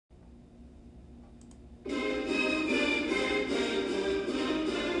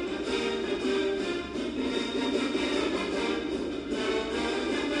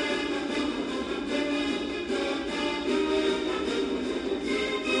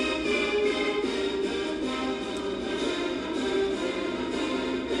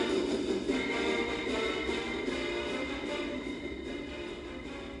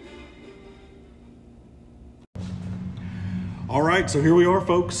right, so here we are,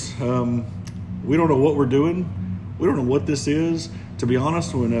 folks. We don't know what we're doing. We don't know what this is. To be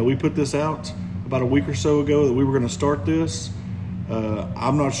honest, when we put this out about a week or so ago that we were going to start this,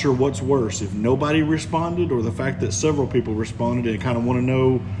 I'm not sure what's worse, if nobody responded or the fact that several people responded and kind of want to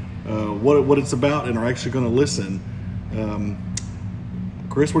know what it's about and are actually going to listen.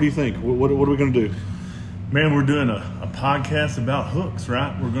 Chris, what do you think? What are we going to do? Man, we're doing a podcast about hooks,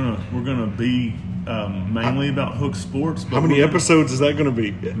 right? We're gonna be mainly about hook sports. But how many episodes is that going to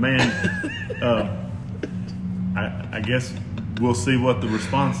be? Man, I guess we'll see what the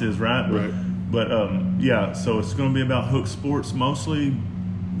response is, right? But yeah, so it's going to be about hook sports mostly.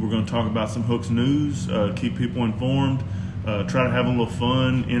 We're going to talk about some hooks news, keep people informed, try to have a little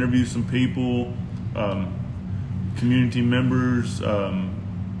fun, interview some people, community members,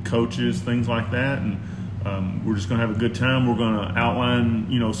 coaches, things like that, and we're just going to have a good time. We're going to outline,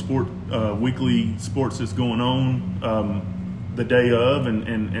 weekly sports that's going on the day of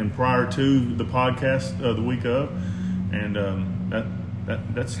and prior to the podcast the week of, and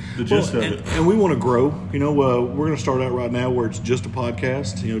that's the gist of it. And we want to grow. We're going to start out right now where it's just a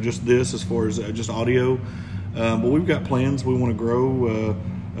podcast, just this as far as just audio. But we've got plans. We want to grow.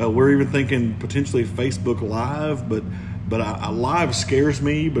 We're even thinking potentially Facebook Live, but a live scares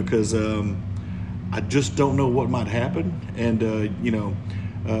me because I just don't know what might happen. And,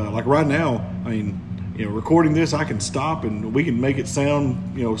 like right now, I mean, recording this, I can stop and we can make it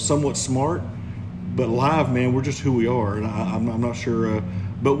sound, somewhat smart. But live, man, we're just who we are. And I'm not sure.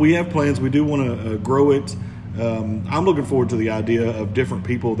 But we have plans. We do want to grow it. I'm looking forward to the idea of different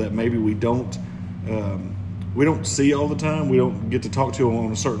people that maybe we don't see all the time. We don't get to talk to them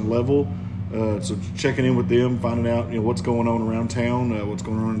on a certain level. So checking in with them, finding out, what's going on around town, what's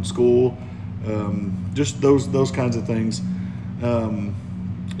going on in school. Just those kinds of things.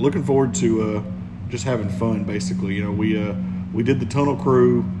 Looking forward to just having fun. Basically, we did the Tunnel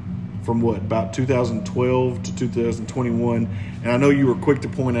Crew from about 2012 to 2021, and I know you were quick to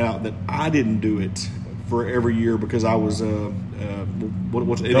point out that I didn't do it for every year because I was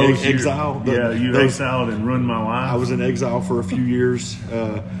what's it, exile. You exiled and ruined my life. I was in exile for a few years,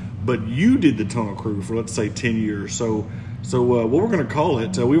 but you did the Tunnel Crew for let's say 10 years. So what we're going to call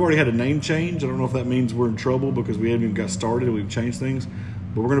it, we've already had a name change. I don't know if that means we're in trouble because we haven't even got started. We've changed things.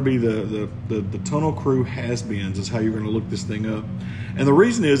 But we're going to be the Tunnel Crew Has-Beens is how you're going to look this thing up. And the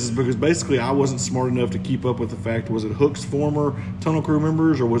reason is because basically I wasn't smart enough to keep up with the fact, was it Hook's former Tunnel Crew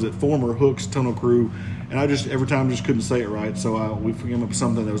members or was it former Hook's Tunnel Crew? And I just every time just couldn't say it right. So we came up with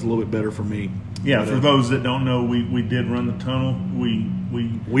something that was a little bit better for me. Yeah, but, for those that don't know, we did run the tunnel.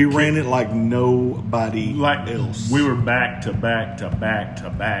 We ran it like nobody else. We were back to back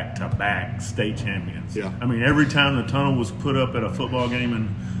state champions. Yeah. I mean, every time the tunnel was put up at a football game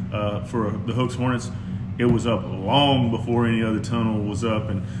and for the Hooks Hornets, it was up long before any other tunnel was up,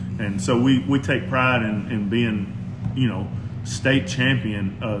 and so we take pride in being, state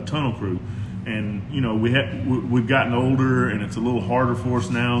champion Tunnel Crew. And we've gotten older, and it's a little harder for us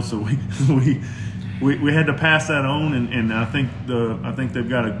now. So we had to pass that on, and I think they've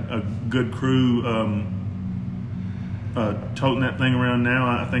got a good crew toting that thing around now.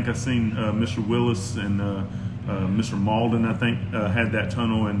 I think I've seen Mr. Willis and Mr. Malden. I think had that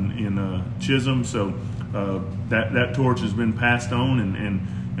tunnel in Chisholm. So that torch has been passed on,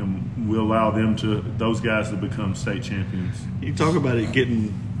 and we'll allow those guys to become state champions. You talk about it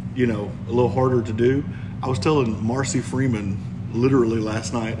getting a little harder to do. I was telling Marcy Freeman literally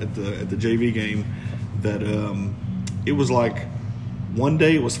last night at the JV game that it was like one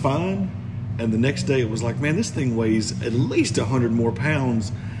day it was fine, and the next day it was like, man, this thing weighs at least 100 more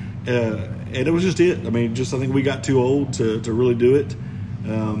pounds, and it was just it. I mean, I think we got too old to really do it.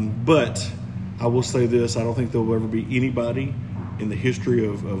 But I will say this: I don't think there will ever be anybody in the history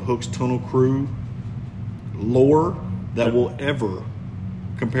of Hook's Tunnel Crew lore that will ever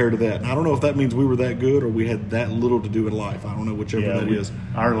compared to that. And I don't know if that means we were that good or we had that little to do in life. I don't know, whichever that is.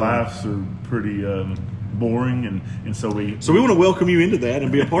 Our lives are pretty boring, and so we want to welcome you into that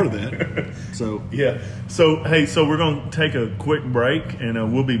and be a part of that. So yeah. So hey, we're going to take a quick break,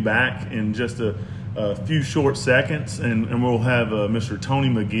 and we'll be back in just a few short seconds, and we'll have Mr. Tony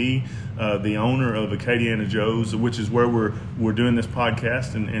McGee, the owner of Acadiana Joe's, which is where we're doing this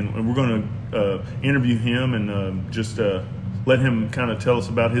podcast, and we're going to interview him and just let him kind of tell us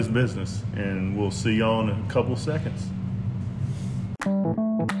about his business, and we'll see y'all in a couple of seconds.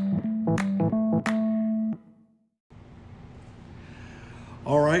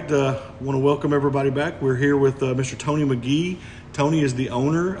 All right, want to welcome everybody back. We're here with Mr. Tony McGee, Tony is the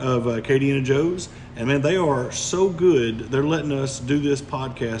owner of Acadiana Joe's, and man, they are so good. They're letting us do this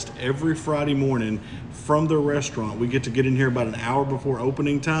podcast every Friday morning from their restaurant. We get to get in here about an hour before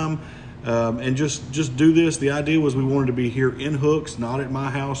opening time, and just do this. The idea was we wanted to be here in Hooks, not at my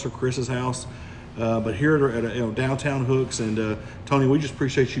house or Chris's house, but here at downtown Hooks. And Tony, we just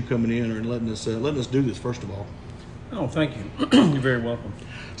appreciate you coming in and letting us do this. First of all. Oh, thank you. You're very welcome.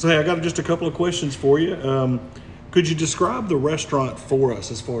 So hey, I got just a couple of questions for you. Could you describe the restaurant for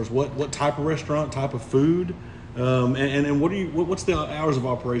us as far as what type of restaurant, type of food, and what's the hours of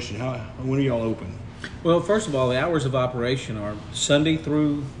operation? When are y'all open? Well, first of all, the hours of operation are Sunday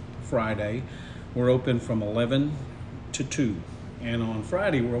through Friday. We're open from 11 to 2, and on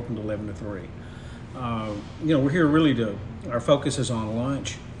Friday we're open to 11 to 3. We're here really our focus is on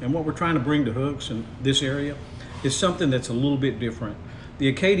lunch, and what we're trying to bring to Hooks in this area is something that's a little bit different.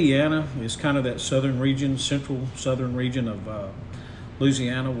 The Acadiana is kind of that central southern region of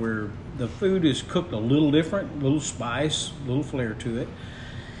Louisiana, where the food is cooked a little different, a little spice, a little flair to it.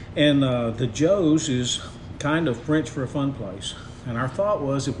 And the Joe's is kind of French for a fun place. And our thought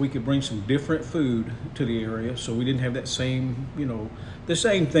was if we could bring some different food to the area, so we didn't have that same, the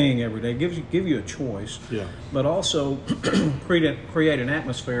same thing every day. Give you a choice, yeah. But also create an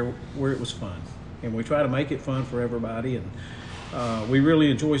atmosphere where it was fun. And we try to make it fun for everybody. And we really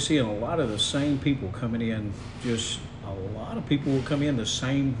enjoy seeing a lot of the same people coming in. Just a lot of people will come in the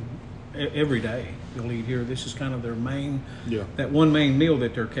same every day. You'll eat here. This is kind of their that one main meal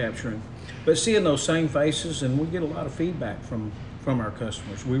that they're capturing. But seeing those same faces, and we get a lot of feedback from our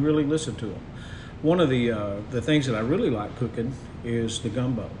customers. We really listen to them. One of the things that I really like cooking is the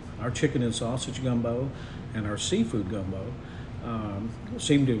gumbo. Our chicken and sausage gumbo and our seafood gumbo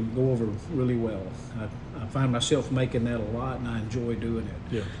seem to go over really well. I find myself making that a lot, and I enjoy doing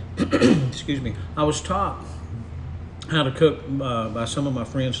it. Yeah. Excuse me. I was taught how to cook by some of my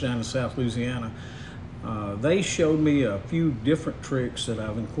friends down in South Louisiana. They showed me a few different tricks that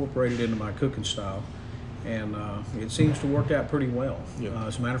I've incorporated into my cooking style, and it seems to work out pretty well. Yeah.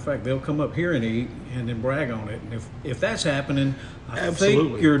 As a matter of fact, they'll come up here and eat and then brag on it. And if that's happening, I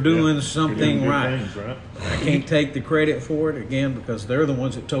Absolutely. think you're doing You're something doing good right. things, right? I can't take the credit for it, again, because they're the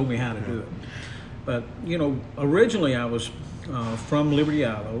ones that told me how to do it. But, originally I was from Liberty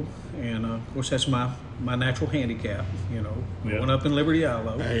Isle, and of course that's my natural handicap, growing up in Liberty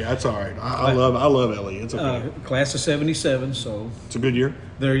Isle. Hey, that's all right. I love Ellie. It's okay. Class of 77, so It's a good year.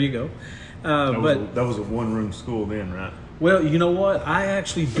 there you go. That was a one-room school then, right? Well, you know what? I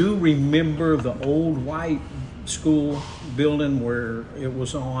actually do remember the old white school building where it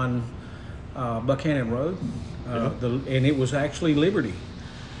was on Buchanan Road, and it was actually Liberty.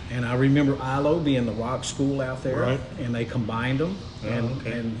 And I remember ILO being the rock school out there, Right. and they combined them.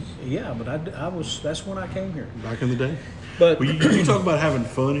 okay. That's when I came here. Back in the day. But Well, you talk about having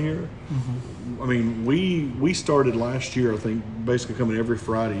fun here. Mm-hmm. I mean, we started last year, I think, basically coming every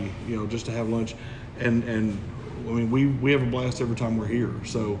Friday, just to have lunch, and I mean, we have a blast every time we're here.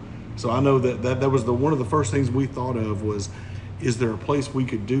 So I know that was one of the first things we thought of was, is there a place we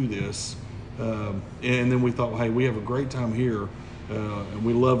could do this? And then we thought, well, hey, we have a great time here, and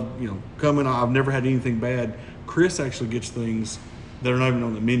we love coming. I've never had anything bad. Chris actually gets things that are not even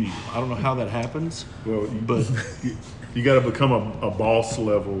on the menu. I don't know how that happens. Well, but you got to become a boss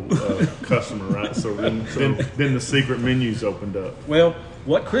level customer, right? So then the secret menu's opened up. well,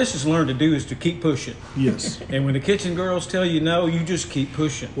 what Chris has learned to do is to keep pushing. yes. And when the kitchen girls tell you no, you just keep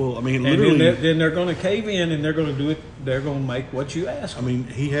pushing. Well, I mean, and literally, then they're going to cave in, and they're going to do it. They're going to make what you ask. I mean,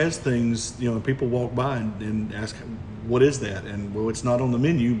 he has things, people walk by and ask, what is that? And, well, it's not on the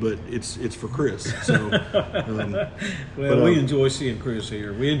menu, but it's for Chris. So, we enjoy seeing Chris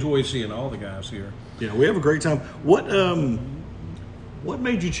here. We enjoy seeing all the guys here. yeah, we have a great time. What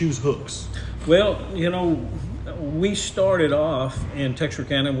made you choose Hooks? Well, we started off in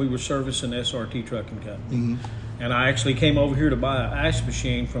Texarkana. We were servicing SRT Trucking Company. Mm-hmm. And I actually came over here to buy an ice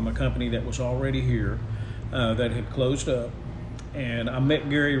machine from a company that was already here that had closed up. And I met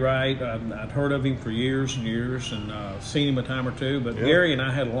Gary Wright. I'd heard of him for years and years, and seen him a time or two. But Yeah. Gary and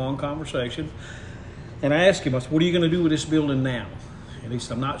I had a long conversation. And I asked him, I said, what are you going to do with this building now? And he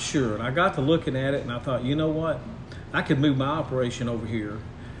said, I'm not sure. And I got to looking at it, and I thought, you know what? I could move my operation over here.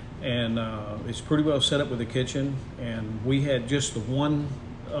 And it's pretty well set up with a kitchen. And we had just the one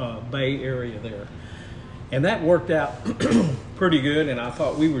bay area there. And that worked out pretty good. And I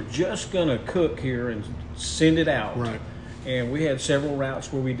thought we were just going to cook here and send it out. Right. And we had several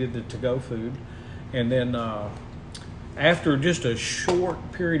routes where we did the to-go food. And then after just a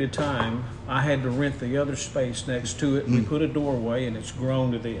short period of time, I had to rent the other space next to it. And we put a doorway, and it's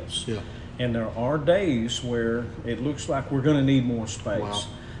grown to this. Yeah. And there are days where it looks like we're going to need more space. Wow.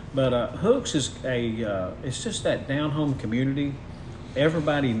 But Hooks is it's just that down-home community.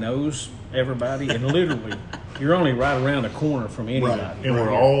 Everybody knows everybody, and literally, you're only right around the corner from anybody. Right. And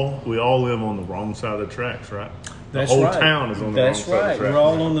we all live on the wrong side of the tracks, right? That's the whole right. town is on the That's wrong side right. of the tracks. We're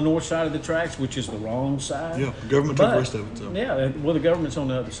all on the north side of the tracks, which is the wrong side. Yeah, the government took But- the rest of it. So. Yeah, well, the government's on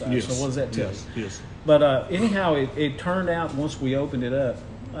the other side. Yes. So what does that tell Yes. you? Yes. But anyhow, it turned out once we opened it up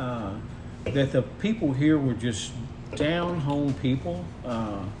that the people here were just down-home people,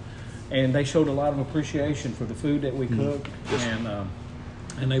 and they showed a lot of appreciation for the food that we cooked,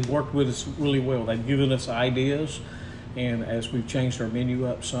 and they worked with us really well. They've given us ideas, and as we've changed our menu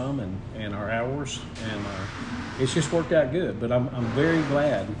up some and our hours, and it's just worked out good. But I'm very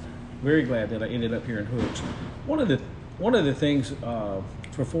glad that I ended up here in Hooks. One of the things.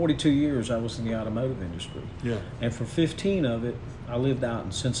 For 42 years, I was in the automotive industry. Yeah. And for 15 of it, I lived out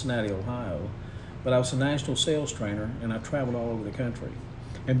in Cincinnati, Ohio. But I was a national sales trainer, and I traveled all over the country.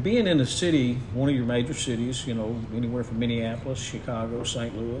 And being in a city, one of your major cities, anywhere from Minneapolis, Chicago,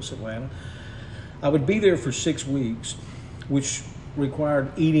 St. Louis, Atlanta, I would be there for 6 weeks, which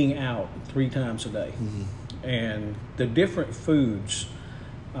required eating out 3 times a day. Mm-hmm. And the different foods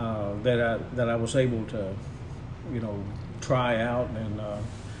that I was able to, try out, and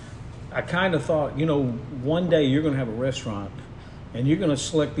I kind of thought, one day you're going to have a restaurant, and you're going to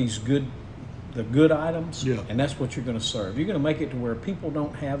select the good items, and that's what you're going to serve. You're going to make it to where people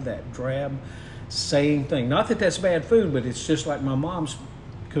don't have that drab, same thing. Not that that's bad food, but it's just like my mom's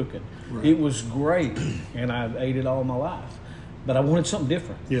cooking. Right. It was great, and I've ate it all my life, but I wanted something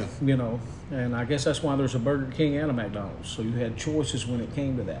different. Yeah, and I guess that's why there's a Burger King and a McDonald's. So you had choices when it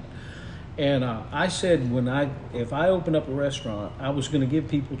came to that. And I said if I opened up a restaurant, I was going to give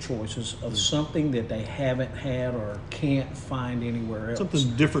people choices of something that they haven't had or can't find anywhere else.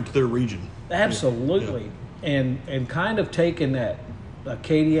 Something different to their region. Absolutely. Yeah. And kind of taking that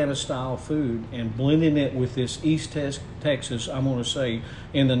Acadiana style food and blending it with this East Texas, I'm going to say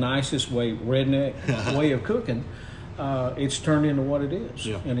in the nicest way, redneck way of cooking. It's turned into what it is,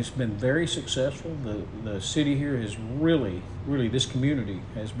 and it's been very successful. The city here has really, this community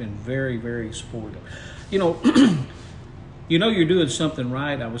has been very, very supportive. You're doing something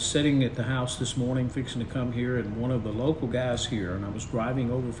right. I was sitting at the house this morning fixing to come here, and one of the local guys here, and I was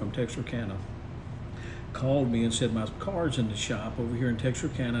driving over from Texarkana, called me and said, my car's in the shop over here in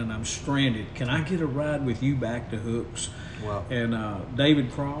Texarkana and I'm stranded. Can I get a ride with you back to Hooks? Wow. And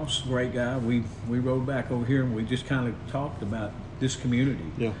David Cross, great guy, we rode back over here and we just kind of talked about this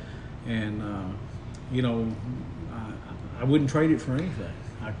community. Yeah. And, I wouldn't trade it for anything.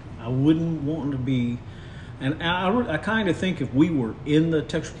 I wouldn't want to be, and I kind of think if we were in the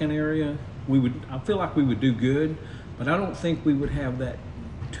Texarkana area, I feel like we would do good, but I don't think we would have that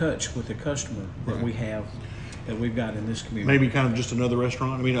touch with the customer that we've got in this community. Maybe kind of just another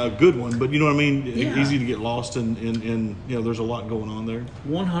restaurant. I mean, a good one, but you know what I mean? Yeah. Easy to get lost in there's a lot going on there.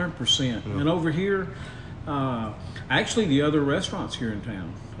 100%. Yeah. And over here, actually the other restaurants here in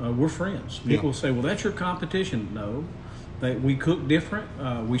town, we're friends. People say, well, that's your competition. No, we cook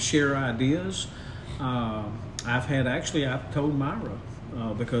different. We share ideas. I've told Myra,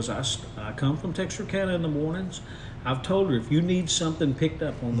 because I come from Texarkana in the mornings, I've told her, if you need something picked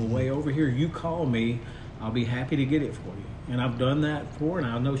up on the way over here, you call me. I'll be happy to get it for you. And I've done that for her, and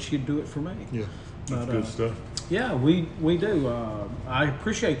I know she'd do it for me. Yeah, that's good stuff. Yeah, we do. I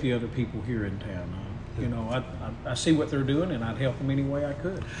appreciate the other people here in town. I see what they're doing, and I'd help them any way I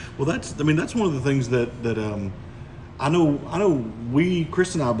could. Well, that's one of the things that I know.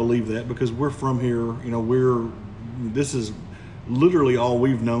 Chris and I believe that because we're from here. This is literally all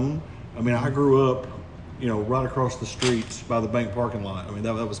we've known. I mean, I grew up, right across the street by the bank parking lot. I mean,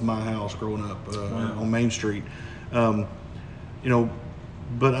 that was my house growing up on Main Street. But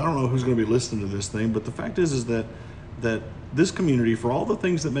I don't know who's going to be listening to this thing. But the fact is that this community, for all the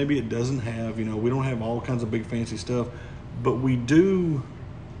things that maybe it doesn't have, we don't have all kinds of big fancy stuff, but we do.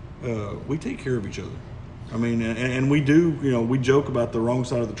 We take care of each other. I mean, and we do. We joke about the wrong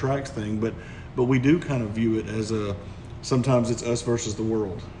side of the tracks thing, but we do kind of view it as sometimes it's us versus the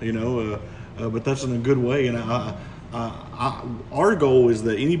world. But that's in a good way. And our goal is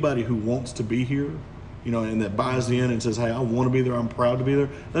that anybody who wants to be here, and that buys in and says, hey, I want to be there, I'm proud to be there,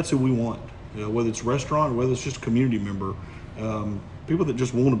 that's who we want. Whether it's restaurant or whether it's just a community member, people that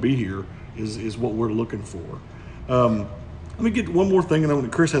just want to be here is what we're looking for. Let me get one more thing,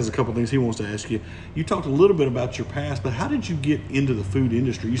 and Chris has a couple things he wants to ask you. You talked a little bit about your past, but how did you get into the food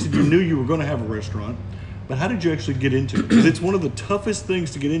industry? You said you knew you were going to have a restaurant. But how did you actually get into it? Because it's one of the toughest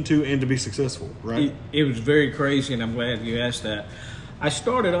things to get into and to be successful, right? It was very crazy, and I'm glad you asked that. I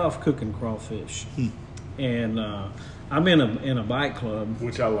started off cooking crawfish, and I'm in a bike club.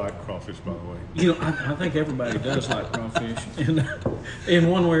 Which I like crawfish, by the way. You know, I think everybody does like crawfish, in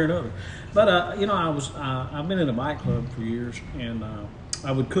one way or another. But you know, I've been in a bike club for years, and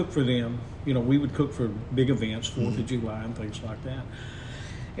I would cook for them. You know, we would cook for big events, 4th of July and things like that.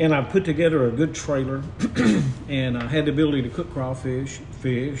 And I put together a good trailer, and I had the ability to cook crawfish,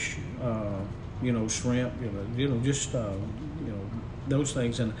 fish, you know, shrimp, just those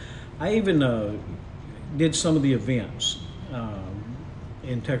things. And I even did some of the events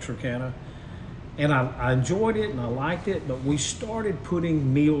in Texarkana, and I enjoyed it and I liked it. But we started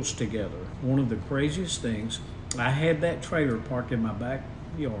putting meals together. One of the craziest things, I had that trailer parked in my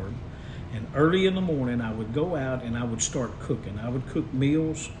backyard. And early in the morning, I would go out and I would start cooking. I would cook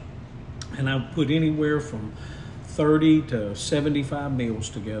meals, and I would put anywhere from 30 to 75 meals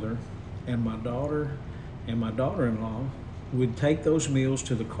together. And my daughter and my daughter-in-law would take those meals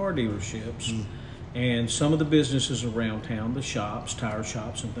to the car dealerships and some of the businesses around town, the shops, tire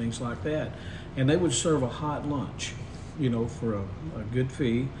shops, and things like that. And they would serve a hot lunch, you know, for a good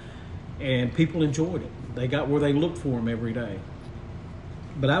fee. And people enjoyed it. They got where they looked for them every day.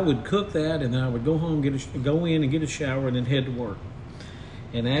 But I would cook that, and then I would go home, go in and get a shower, and then head to work.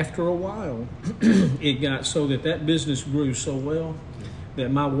 And after a while, it got so that business grew so well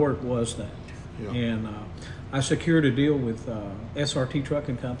that my work was that. Yeah. And I secured a deal with SRT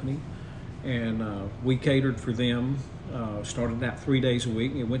Trucking Company, and we catered for them. Started out 3 days a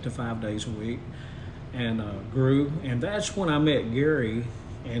week, and it went to 5 days a week, and grew. And that's when I met Gary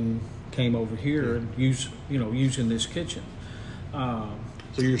and came over here and using this kitchen.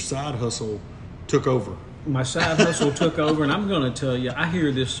 So your side hustle took over. My side hustle took over, and I'm going to tell you, I hear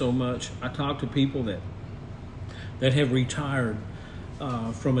this so much. I talk to people that have retired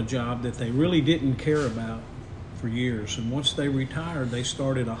from a job that they really didn't care about for years, and once they retired, they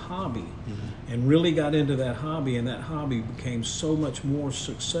started a hobby and really got into that hobby, and that hobby became so much more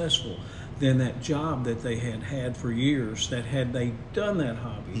successful than that job that they had for years. That had they done that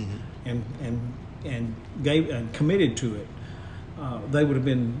hobby and committed to it, they would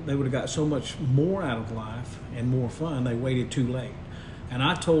have got so much more out of life and more fun. They waited too late. And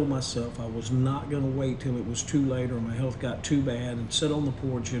I told myself I was not going to wait till it was too late or my health got too bad and sit on the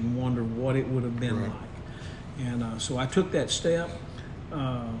porch and wonder what it would have been like. And so I took that step.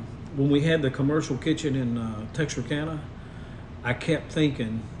 When we had the commercial kitchen in Texarkana, I kept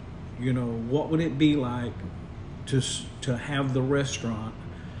thinking, what would it be like to have the restaurant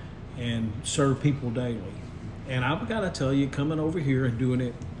and serve people daily? And I've got to tell you, coming over here and doing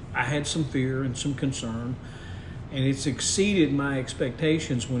it, I had some fear and some concern, and it's exceeded my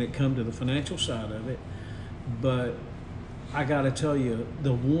expectations when it come to the financial side of it. But I got to tell you,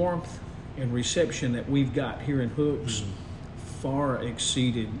 the warmth and reception that we've got here in Hooks far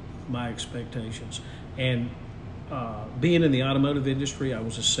exceeded my expectations. And being in the automotive industry, I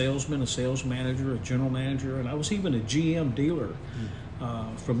was a salesman, a sales manager, a general manager, and I was even a GM dealer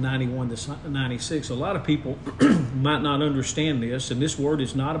from 91 to 96. A lot of people might not understand this, and this word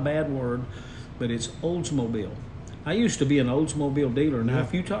is not a bad word, but it's Oldsmobile. I used to be an Oldsmobile dealer. Now,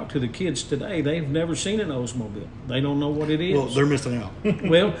 if you talk to the kids today, they've never seen an Oldsmobile. They don't know what it is. Well, they're missing out.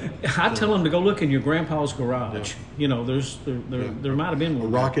 Well, I tell them to go look in your grandpa's garage. There might have been one.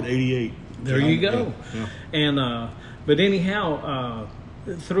 A Rocket 88. There you go. Yeah. And but anyhow,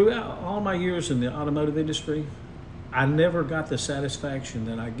 throughout all my years in the automotive industry, I never got the satisfaction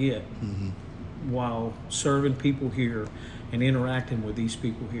that I get while serving people here and interacting with these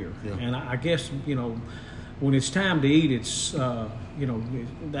people here. Yeah. And I guess, when it's time to eat, it's,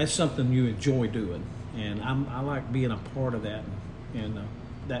 that's something you enjoy doing. And I like being a part of that and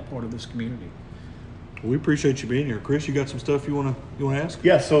that part of this community. Well, we appreciate you being here. Chris, you got some stuff you want to ask?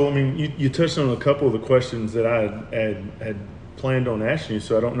 Yeah, so, you touched on a couple of the questions that I had planned on asking you,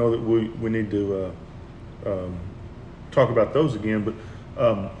 so I don't know that we need to talk about those again. But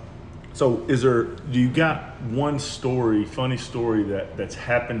so do you got one story, funny story that's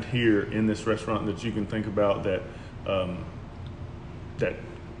happened here in this restaurant that you can think about that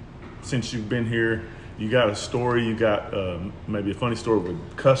since you've been here, you got a story, you got maybe a funny story with a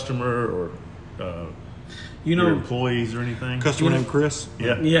customer or your employees or anything? Customer named Chris?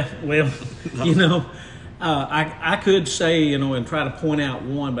 Yeah. Yeah, well, I could say, and try to point out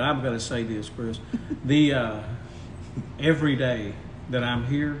one, but I've got to say this, Chris. Every day that I'm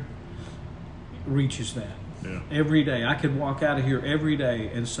here reaches that. Yeah. Every day. I could walk out of here every day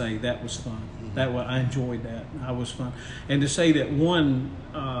and say, that was fun. I enjoyed that. That was fun. And to say that one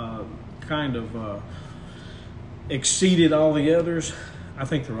kind of exceeded all the others, I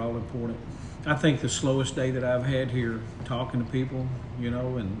think they're all important. I think the slowest day that I've had here, talking to people,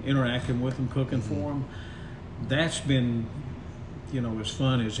 and interacting with them, cooking for them, that's been, as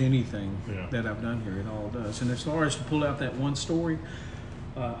fun as anything that I've done here. It all does. And as far as to pull out that one story,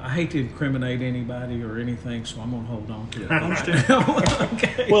 I hate to incriminate anybody or anything, so I'm going to hold on to it. I understand.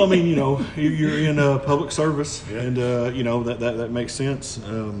 Okay. Well, I mean, you're in public service, and that makes sense.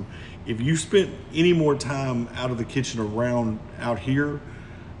 If you spent any more time out of the kitchen around out here,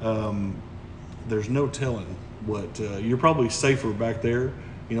 there's no telling what you're probably safer back there.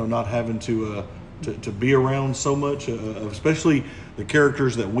 Not having to be around so much, especially the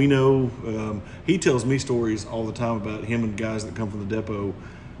characters that we know. He tells me stories all the time about him and guys that come from the depot,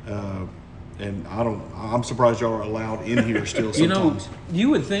 and I'm surprised y'all are allowed in here still sometimes. You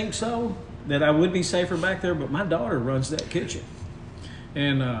would think so, that I would be safer back there, but my daughter runs that kitchen,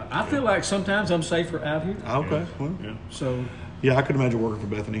 and I feel like sometimes I'm safer out here. Okay, well, So yeah, I could imagine working for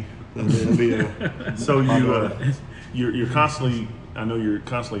Bethany. That'd be a So you're constantly. I know you're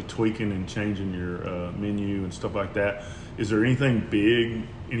constantly tweaking and changing your menu and stuff like that. Is there any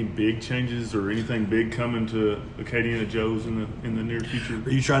big changes or anything big coming to Acadiana Joe's in the near future?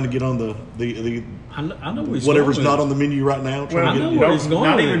 Are you trying to get on the I know where he's whatever's going not with on the menu right now? I know where he's going.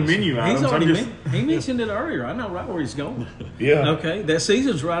 Not with even this. menu He's items. already he mentioned it earlier. I know right where he's going. Yeah. Okay, that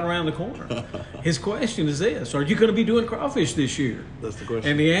season's right around the corner. His question is this: are you going to be doing crawfish this year? That's the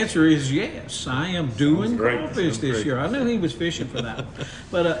question. And the answer is yes. I am doing great. crawfish this Great. year. I knew he was fishing for that one.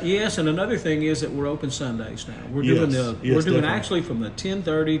 But yes, and another thing is that we're open Sundays now. We're Yes. doing Yes, we're doing definitely. actually from the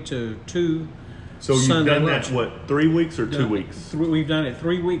 10:30 to 2. So you've Sunday done lunch. that, what, 3 weeks or 2 weeks? We've done it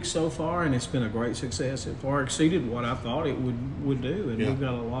 3 weeks so far, and it's been a great success. It far exceeded what I thought it would do, and Yeah. we've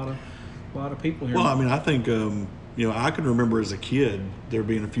got a lot of people here. Well, I mean, I think I can remember as a kid there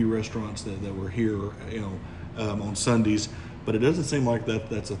being a few restaurants that were here, on Sundays, but it doesn't seem like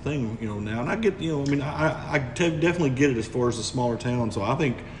that's a thing, now. And I get, I definitely get it as far as the smaller town. So I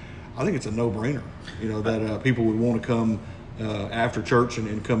think it's a no-brainer, that people would want to come after church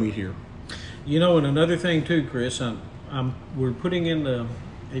and come eat here. And another thing too, Chris, we're putting in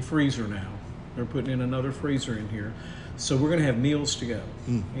a freezer now. They're putting in another freezer in here. So we're going to have meals to go.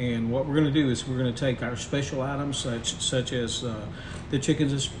 And what we're going to do is we're going to take our special items such as the chicken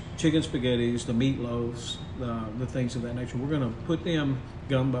spaghettis, the meatloaves, the things of that nature. We're going to put them,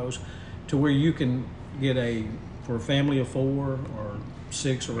 gumbos, to where you can get for a family of 4 or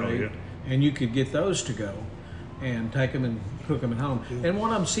 6 or 8, and you could get those to go and take them and cook them at home. And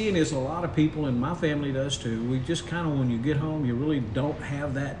what I'm seeing is a lot of people, and my family does too, we just kind of, when you get home, you really don't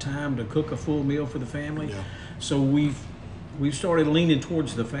have that time to cook a full meal for the family. Yeah. So we've started leaning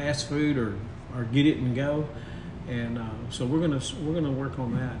towards the fast food or get it and go. And so we're gonna work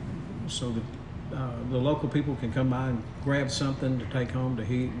on that so that the local people can come by and grab something to take home to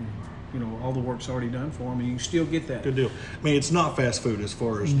heat, and all the work's already done for them, and you can still get that. Good deal. I mean, it's not fast food as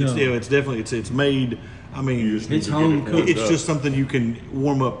far as No. it's definitely it's made. I mean, It's home cooked. it's just something you can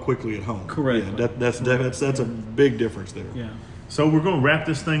warm up quickly at home. Correct. Yeah, that's a big difference there. Yeah. So we're going to wrap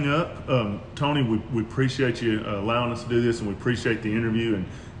this thing up. Tony, we appreciate you allowing us to do this, and we appreciate the interview.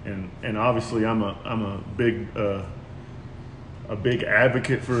 And obviously, I'm a big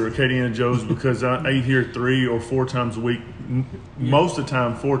advocate for Acadiana Joe's because I eat here 3 or 4 times a week. Most of the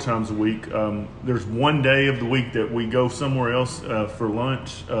time, 4 times a week. There's one day of the week that we go somewhere else for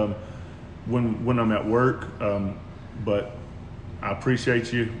lunch when I'm at work. But I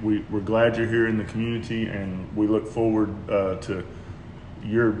appreciate you. We're glad you're here in the community, and we look forward to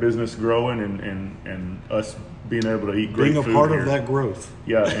your business growing and us being able to eat great Being a food part here. of that growth.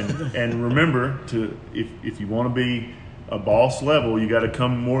 Yeah, and remember if you want to be a boss level, you got to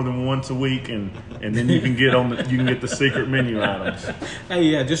come more than once a week, and then you can get the secret menu items. Hey,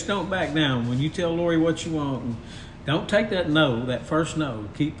 yeah, just don't back down. When you tell Lori what you want, and don't take that first no.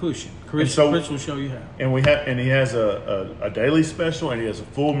 Keep pushing. Chris will show you how. And he has a daily special, and he has a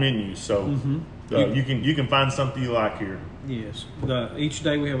full menu. So you can find something you like here. Yes. Each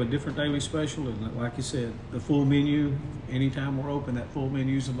day we have a different daily special, and like you said, the full menu. Anytime we're open, that full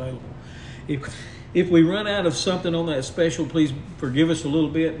menu is available. If we run out of something on that special, please forgive us a little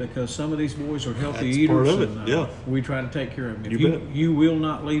bit, because some of these boys are healthy That's eaters. part of it, and, yeah. We try to take care of them. You bet. You will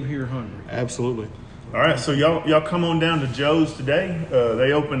not leave here hungry. Absolutely. All right, so y'all come on down to Joe's today.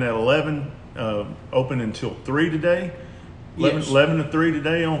 They open at 11, open until 3 today. 11 to 3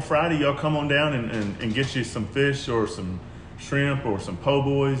 today on Friday. Y'all come on down and get you some fish or some shrimp or some po'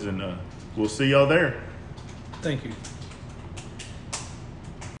 boys, and we'll see y'all there. Thank you.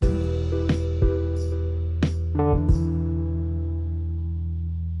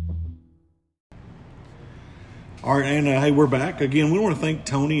 All All right, and hey, we're back again. We want to thank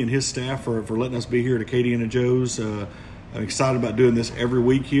Tony and his staff for letting us be here at Acadiana Joe's. I'm excited about doing this every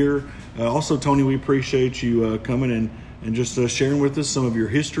week here. Also, Tony, we appreciate you coming and just sharing with us some of your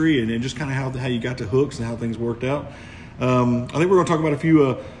history and just kind of how you got to hooks and how things worked out. I think we're going to talk about a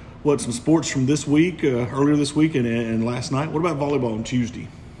few some sports from this week, earlier this week and last night. What about volleyball on Tuesday?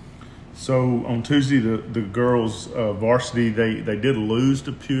 So on Tuesday, the girls varsity they did lose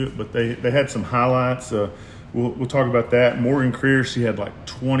to Pewitt, but they had some highlights. We'll talk about that. Morgan Creer, she had like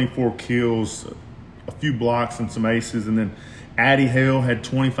 24 kills, a few blocks and some aces, and then Addie Hale had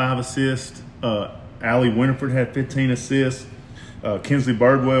 25 assists. Allie Winifred had 15 assists. Kinsley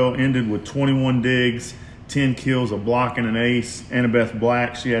Birdwell ended with 21 digs, 10 kills, a block and an ace. Annabeth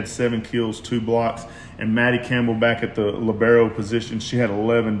Black, she had 7 kills, 2 blocks. And Maddie Campbell back at the libero position, she had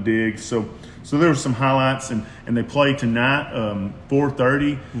 11 digs. So there were some highlights, and they play tonight,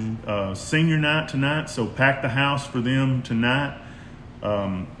 4:30, senior night tonight. So pack the house for them tonight.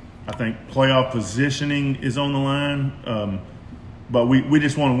 I think playoff positioning is on the line, but we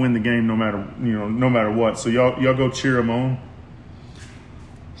just want to win the game no matter what. So y'all go cheer them on.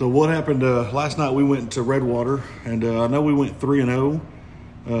 So what happened last night? We went to Redwater, and I know we went 3-0.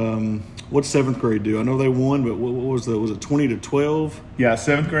 What's 7th grade do? I know they won, but what was it 20-12? Yeah,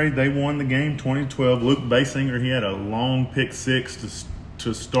 7th grade they won the game 20-12. Luke Basinger, he had a long pick six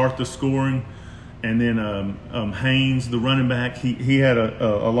to start the scoring, and then Haynes, the running back, he had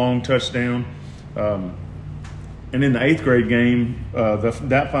a long touchdown. And in the 8th grade game,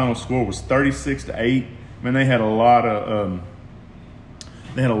 that final score was 36-8. Man, they had a lot of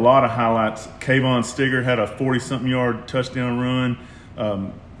highlights. Kayvon Stigger had a 40-something yard touchdown run.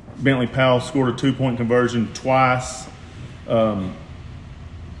 Bentley Powell scored a 2-point conversion twice. Bentley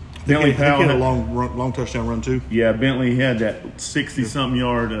Powell had a long touchdown run too. Yeah, Bentley had that 60-something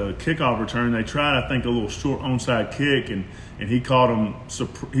yard kickoff return. They tried, I think, a little short onside kick, and he caught him.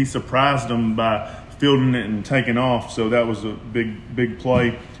 He surprised them by fielding it and taking off. So that was a big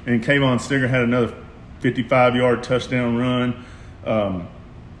play. And Kayvon Stigger had another 55-yard touchdown run.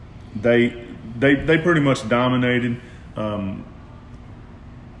 They pretty much dominated.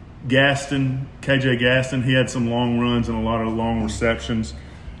 KJ Gaston, he had some long runs and a lot of long receptions.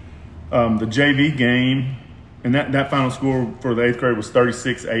 The JV game, and that final score for the 8th grade was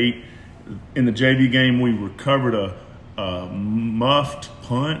 36-8. In the JV game, we recovered a muffed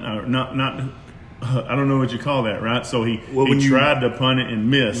punt, or not. I don't know what you call that, right? So he tried to punt it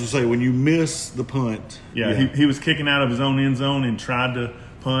and missed. I was gonna say, when you miss the punt, he was kicking out of his own end zone and tried to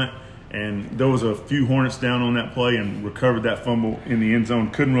punt. And there was a few Hornets down on that play and recovered that fumble in the end zone.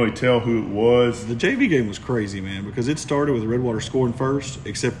 Couldn't really tell who it was. The JV game was crazy, man, because it started with Redwater scoring first,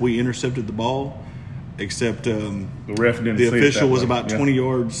 except we intercepted the ball, except the ref didn't the see official it was about 20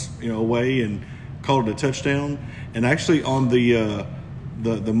 yards away and called it a touchdown. And actually on the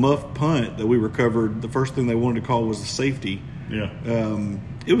muff punt that we recovered, the first thing they wanted to call was the safety. Yeah.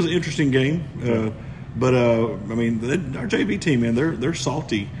 It was an interesting game. But I mean, our JV team, man, they're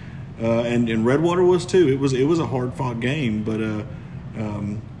salty. And Redwater was too. It was a hard fought game, but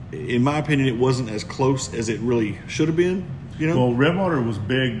in my opinion, it wasn't as close as it really should have been. Well, Redwater was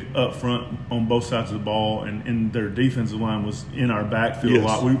big up front on both sides of the ball, and their defensive line was in our backfield a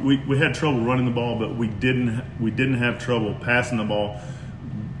lot. We had trouble running the ball, but we didn't have trouble passing the ball.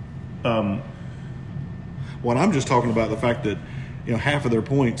 Well, I'm just talking about the fact that half of their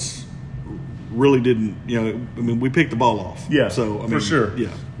points really didn't, we picked the ball off. Yeah, so for sure.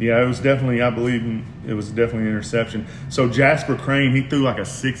 Yeah, it was definitely, I believe it was definitely an interception. So Jasper Crane, he threw like a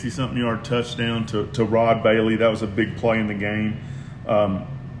 60-something yard touchdown to Rod Bailey. That was a big play in the game.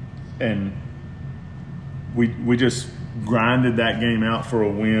 And we just grinded that game out for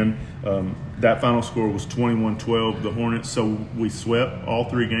a win. That final score was 21-12, the Hornets. So we swept all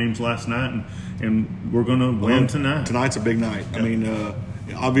 3 games last night, and we're going to win tonight. Tonight's a big night. Yeah. I mean,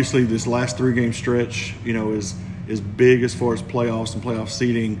 obviously, this last 3-game stretch, is big as far as playoffs and playoff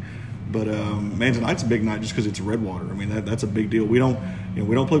seeding. But man, tonight's a big night just because it's Redwater. I mean, that's a big deal. We don't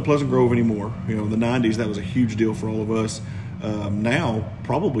play Pleasant Grove anymore. In the '90s, that was a huge deal for all of us. Now,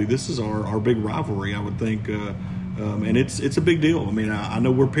 probably this is our big rivalry, I would think, and it's a big deal. I mean, I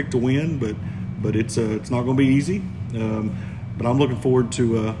know we're picked to win, but it's not going to be easy. But I'm looking forward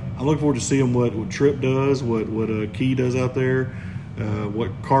to seeing what Tripp does, what Key does out there. What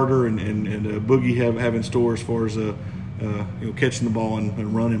Carter and Boogie have in store as far as catching the ball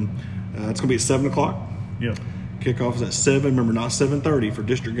and running. It's going to be at 7 o'clock. Yeah. Kickoff is at 7. Remember, not 7:30 for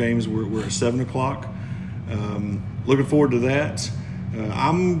district games. We're at 7 o'clock. Looking forward to that.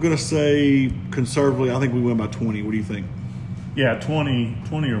 I'm going to say conservatively, I think we win by 20. What do you think? Yeah,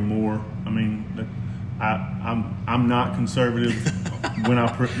 20 or more. I mean, I'm not conservative when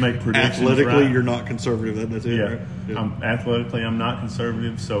I make predictions. Athletically, right? you're not conservative. That's it. Yeah, Right? Yeah. Athletically, I'm not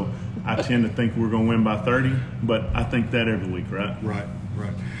conservative, so I tend to think we're going to win by 30. But I think that every week, right? Right.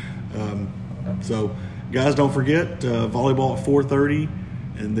 So, guys, don't forget volleyball at 4:30,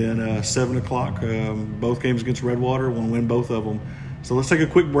 and then 7 o'clock. Both games against Redwater. Want to win both of them. So let's take a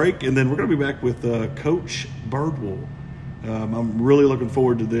quick break, and then we're going to be back with Coach Birdwell. I'm really looking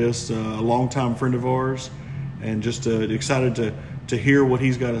forward to this. A longtime friend of ours, and just excited to hear what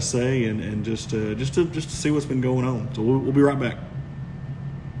he's got to say, and just to see what's been going on. So we'll be right back.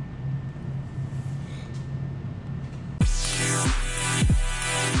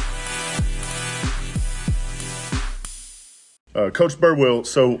 Coach Birdwell,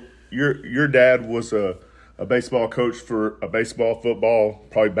 so your dad was a baseball coach for a baseball, football,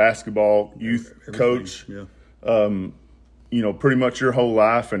 probably basketball youth coach. Yeah. Pretty much your whole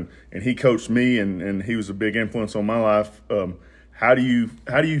life, and he coached me, and he was a big influence on my life. How do you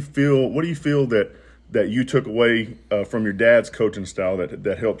feel? What do you feel that you took away from your dad's coaching style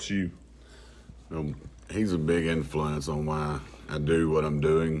that helps you? He's a big influence on why I do what I'm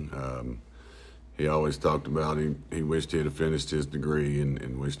doing. He always talked about he wished he had finished his degree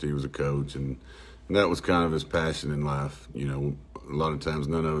and wished he was a coach, and that was kind of his passion in life. A lot of times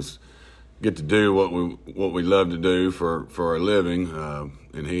none of us get to do what we love to do for our living,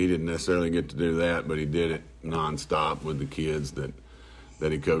 and he didn't necessarily get to do that, but he did it nonstop with the kids that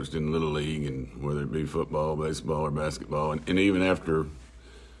he coached in Little League, and whether it be football, baseball, or basketball, and even after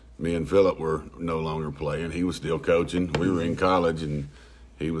me and Philip were no longer playing, he was still coaching. We were in college, and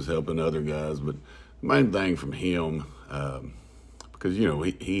he was helping other guys. But the main thing from him, because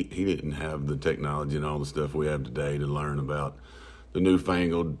he didn't have the technology and all the stuff we have today to learn about the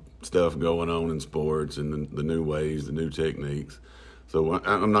newfangled stuff going on in sports and the new ways, the new techniques. So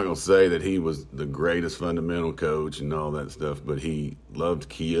I'm not going to say that he was the greatest fundamental coach and all that stuff, but he loved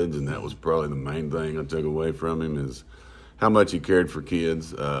kids, and that was probably the main thing I took away from him is how much he cared for kids.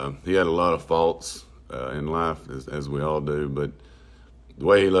 He had a lot of faults in life, as we all do, but the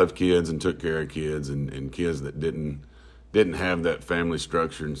way he loved kids and took care of kids and kids that didn't have that family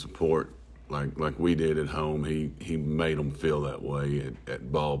structure and support like we did at home, he made them feel that way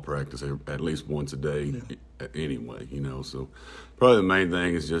at ball practice at least once a day. Anyway, so probably the main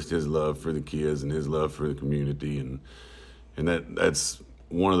thing is just his love for the kids and his love for the community, and that's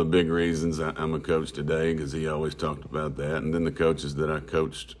one of the big reasons I'm a coach today, because he always talked about that. And then the coaches that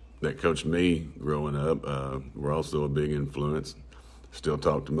coached me growing up were also a big influence. Still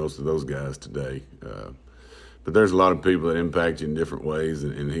talk to most of those guys today. But there's a lot of people that impact you in different ways,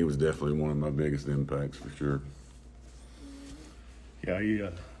 and he was definitely one of my biggest impacts for sure. Yeah,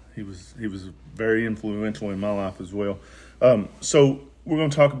 he was very influential in my life as well. So we're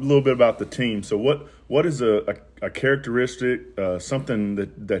going to talk a little bit about the team. So what is a characteristic, something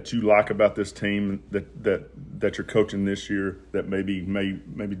that you like about this team that you're coaching this year that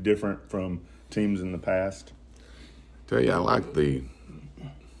maybe different from teams in the past? I tell you, I like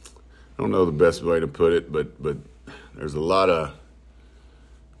I don't know the best way to put it, but there's a lot of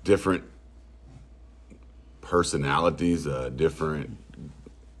different personalities, different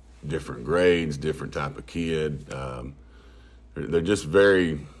grades, different type of kid. They're just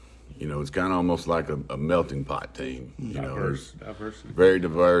very, it's kind of almost like a melting pot team. Diversity. Very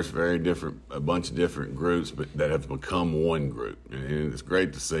diverse, very different, a bunch of different groups, but that have become one group. And it's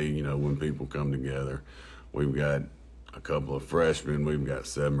great to see, when people come together. We've got a couple of freshmen, we've got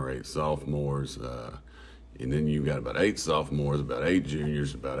 7 or 8 sophomores, and then you've got about 8 sophomores, about 8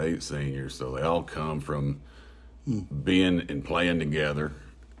 juniors, about 8 seniors. So they all come from being and playing together,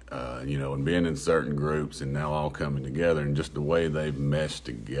 and being in certain groups, and now all coming together, and just the way they've meshed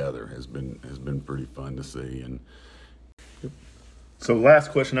together has been pretty fun to see. And so the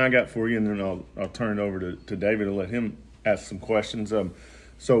last question I got for you, and then I'll turn it over to David to let him ask some questions.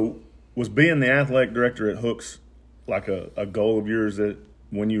 So was being the athletic director at Hooks like a goal of yours that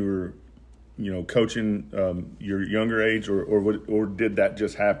when you were, coaching your younger age, or did that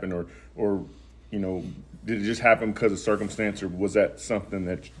just happen, or did it just happen because of circumstance, or was that something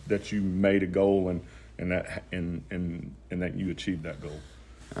that you made a goal and that you achieved that goal?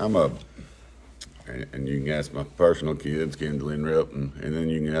 And you can ask my personal kids, Kendall and Rip, and then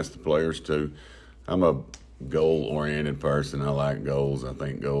you can ask the players too. I'm a goal-oriented person. I like goals. I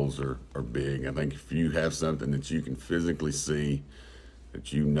think goals are big. I think if you have something that you can physically see,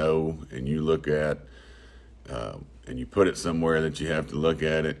 that and you look at, and you put it somewhere that you have to look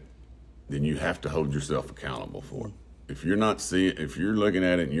at it, then you have to hold yourself accountable for it. If you're looking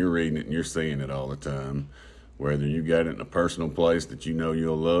at it and you're reading it and you're seeing it all the time, whether you got it in a personal place that you know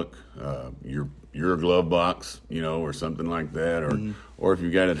you'll look, your glove box, or something like that, or if you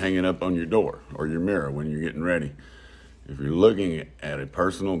got it hanging up on your door or your mirror when you're getting ready. If you're looking at a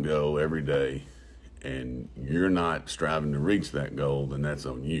personal goal every day and you're not striving to reach that goal, then that's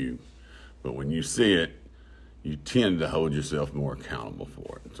on you. But when you see it, you tend to hold yourself more accountable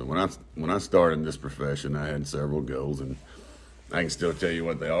for it. So when I started this profession, I had several goals, and I can still tell you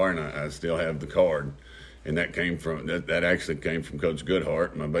what they are, and I still have the card. And that actually came from Coach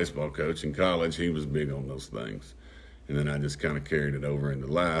Goodhart, my baseball coach in college. He was big on those things. And then I just kind of carried it over into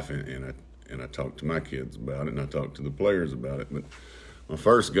life, and I talked to my kids about it, and I talked to the players about it. But my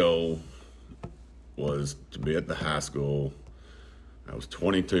first goal was to be at the high school. I was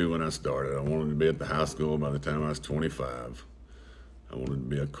 22 when I started. I wanted to be at the high school by the time I was 25. I wanted to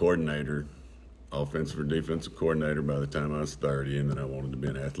be a coordinator, offensive or defensive coordinator by the time I was 30, and then I wanted to be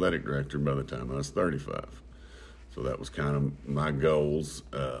an athletic director by the time I was 35. So that was kind of my goals.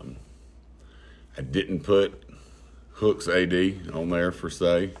 I didn't put Hooks AD on there per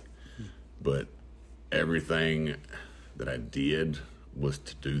se, but everything that I did was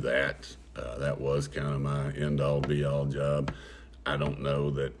to do that. That was kind of my end-all, be-all job. I don't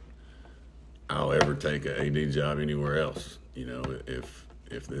know that I'll ever take an AD job anywhere else.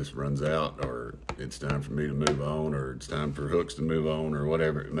 If this runs out, or it's time for me to move on, or it's time for Hooks to move on, or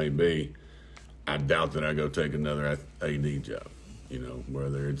whatever it may be, I doubt that I go take another AD job.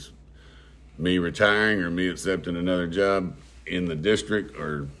 Whether it's me retiring or me accepting another job in the district,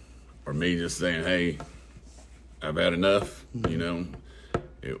 or me just saying, hey, I've had enough,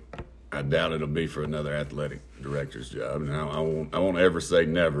 I doubt it'll be for another athletic director's job. And I won't ever say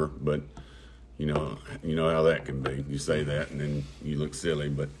never, but you know how that can be. You say that and then you look silly,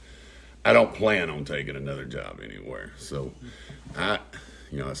 but I don't plan on taking another job anywhere. So I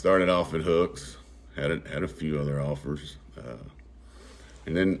started off at Hooks, had a few other offers,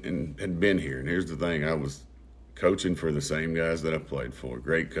 and had been here. And here's the thing: I was coaching for the same guys that I played for.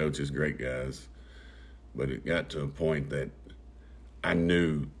 Great coaches, great guys, but it got to a point that I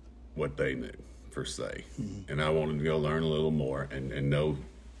knew what they knew per se, and I wanted to go learn a little more and know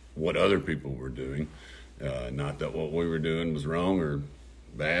what other people were doing. Not that what we were doing was wrong or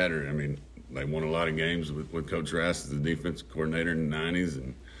bad, they won a lot of games with Coach Rice as the defensive coordinator in the 90s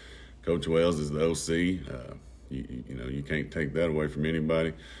and Coach Wells as the OC. You can't take that away from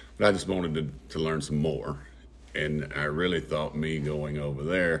anybody. But I just wanted to learn some more, and I really thought me going over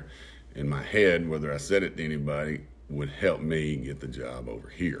there in my head, whether I said it to anybody, would help me get the job over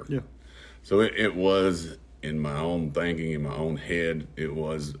here. Yeah. So it was, in my own thinking, in my own head, it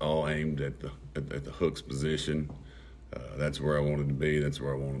was all aimed at the Hooks position. That's where I wanted to be. That's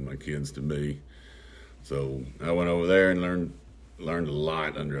where I wanted my kids to be. So I went over there and learned a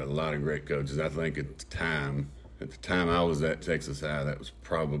lot under a lot of great coaches. I think at the time I was at Texas High, that was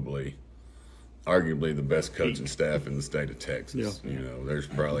probably arguably the best coaching staff in the state of Texas. Yeah. There's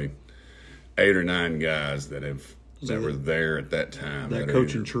probably 8 or 9 guys that were there at that time. That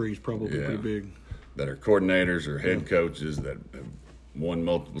coaching tree is probably pretty big. That are coordinators or head coaches that have won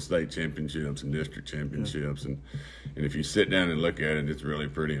multiple state championships and district championships. And if you sit down and look at it, it's really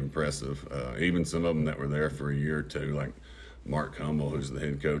pretty impressive. Even some of them that were there for a year or two, like Mark Hummel, who's the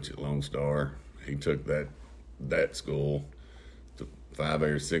head coach at Lone Star, he took that school to 5A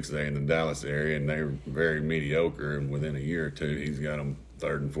or 6A in the Dallas area, and they were very mediocre. And within a year or two, he's got them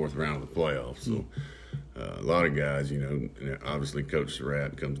 3rd and 4th round of the playoffs. So a lot of guys, obviously Coach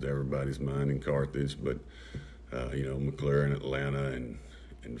Surratt comes to everybody's mind in Carthage, but, McClure in Atlanta and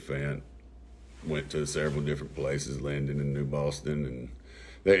Fant went to several different places, landed in New Boston, and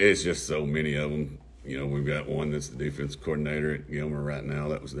it's just so many of them. We've got one that's the defense coordinator at Gilmer right now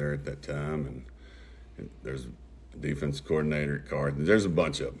that was there at that time, and there's a defense coordinator at Carthage. There's a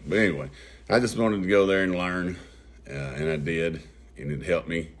bunch of them. But anyway, I just wanted to go there and learn, and I did, and it helped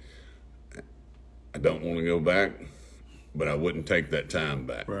me. I don't want to go back, but I wouldn't take that time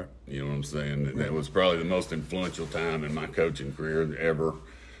back. Right. You know what I'm saying? Right. That was probably the most influential time in my coaching career ever,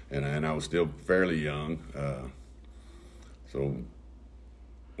 and I was still fairly young. So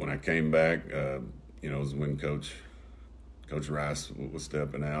when I came back, it was when Coach Rice was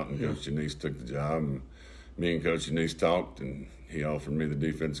stepping out, and Coach Janice took the job. And me and Coach Janice talked, and he offered me the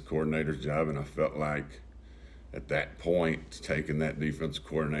defensive coordinator's job, and I felt like at that point taking that defensive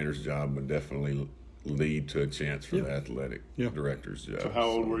coordinator's job would definitely lead to a chance for the athletic director's job. So how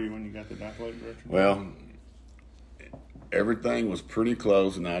old were you when you got the athletic director? Well, everything was pretty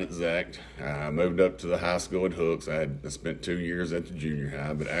close, not exact. I moved up to the high school at Hooks. I spent 2 years at the junior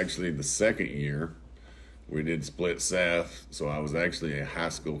high, but actually the second year, we did split staff. So I was actually a high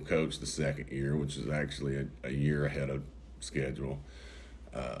school coach the second year, which is actually a year ahead of schedule.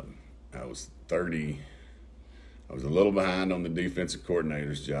 I was 30. I was a little behind on the defensive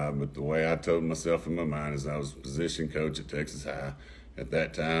coordinator's job, but the way I told myself in my mind is I was position coach at Texas High. At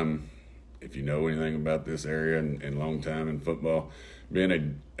that time, if you know anything about this area and long time in football,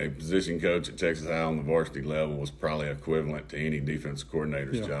 being a position coach at Texas High on the varsity level was probably equivalent to any defensive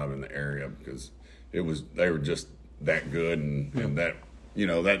coordinator's job in the area, because they were just that good and that, you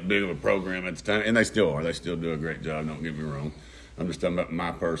know, that big of a program at the time, and they still are. They still do a great job, don't get me wrong. I'm just talking about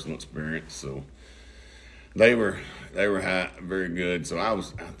my personal experience. So they were very good. So I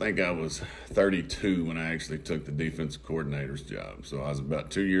think I was 32 when I actually took the defensive coordinator's job. So I was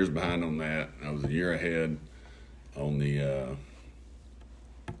about 2 years behind on that. I was a year ahead on the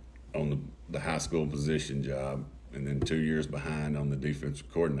high school position job, and then 2 years behind on the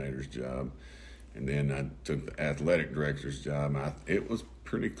defensive coordinator's job. And then I took the athletic director's job. It was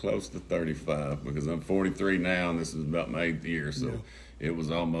pretty close to 35, because I'm 43 now, and this is about my 8th year. So it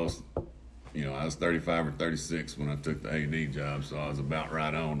was almost, you know, I was 35 or 36 when I took the AD job, so I was about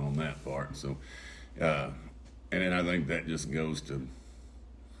right on that part. So, and then I think that just goes to, you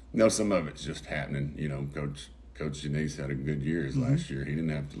know, some of it's just happening. You know, Coach Janice had a good year last year. He didn't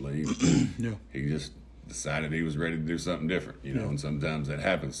have to leave. He just decided he was ready to do something different, you know, and sometimes that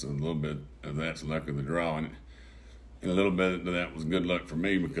happens. So a little bit of that's luck of the draw, and a little bit of that was good luck for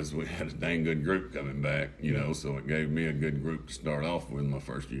me, because we had a dang good group coming back, you know, so it gave me a good group to start off with my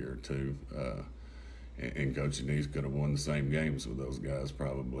first year or two. And Coach Denise could have won the same games with those guys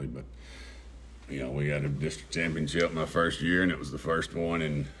probably, but, you know, we had a district championship my first year, and it was the first one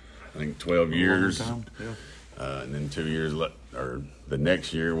in, I think, 12 years. And then 2 years or the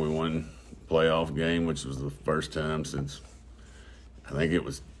next year we won playoff game, which was the first time since, I think it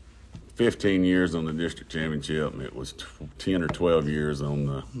was 15 years on the district championship, and it was 10 or 12 years on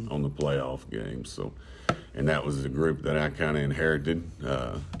the playoff game. So, and that was a group that I kind of inherited.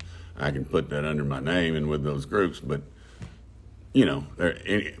 I can put that under my name and with those groups, but, you know,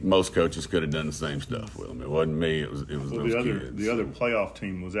 most coaches could have done the same stuff with them. It wasn't me. It was those kids. The other playoff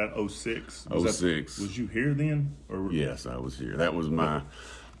team, was that 06? 06. Was you here then? Or? Yes, I was here. That was my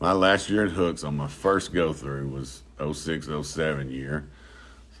last year at Hooks. On my first go-through was 06-07 year.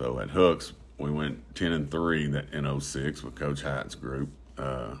 So at Hooks, we went 10-3 in 06 with Coach Hyatt's group.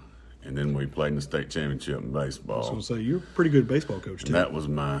 And then we played in the state championship in baseball. I was going to say, you're a pretty good baseball coach, too. That was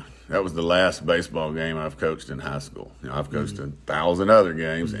the last baseball game I've coached in high school. You know, I've coached 1,000 other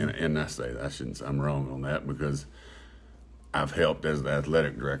games, and I say that I'm wrong on that, because I've helped as the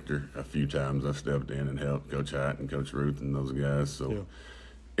athletic director a few times. I've stepped in and helped Coach Hyatt and Coach Ruth and those guys. So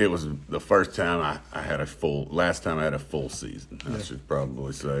it was the first time I had last time I had a full season, I should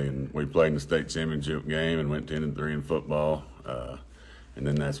probably say. And we played in the state championship game and went 10-3 in football. And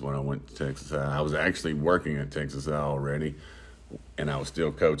then that's when I went to Texas High. I was actually working at Texas High already, and I was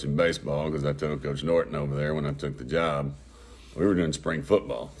still coaching baseball, because I told Coach Norton over there when I took the job, we were doing spring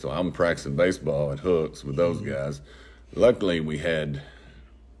football. So I'm practicing baseball at Hooks with those guys. Luckily, we had,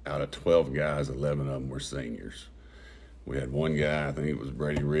 out of 12 guys, 11 of them were seniors. We had one guy, I think it was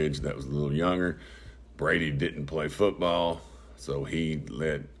Brady Ridge, that was a little younger. Brady didn't play football, so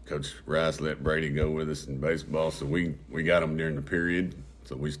Coach Rice let Brady go with us in baseball. So we got him during the period.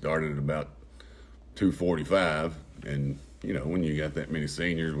 So we started at about 2:45, and, you know, when you got that many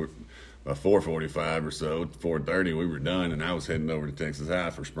seniors, by 4:45 or so, 4:30, we were done, and I was heading over to Texas High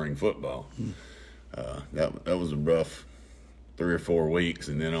for spring football. That was a rough 3 or 4 weeks,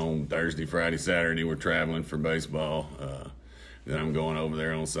 and then on Thursday, Friday, Saturday, we're traveling for baseball. Then I'm going over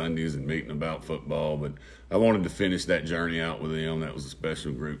there on Sundays and meeting about football. But I wanted to finish that journey out with them. That was a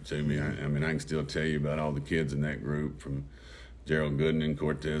special group to me. I mean, I can still tell you about all the kids in that group, from Gerald Gooden and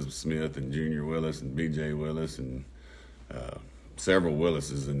Cortez Smith and Junior Willis and B.J. Willis, and several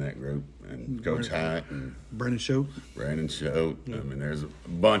Willises in that group, and Coach Hyatt and Brandon Schote. I mean, there's a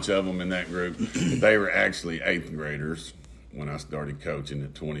bunch of them in that group. They were actually 8th graders when I started coaching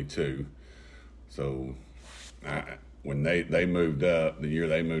at 22. So when they moved up, the year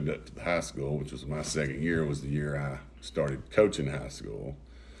they moved up to the high school, which was my second year, was the year I started coaching high school.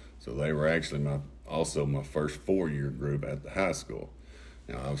 So they were actually also my first 4-year group at the high school.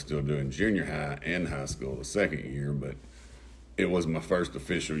 Now, I was still doing junior high and high school the second year, but it was my first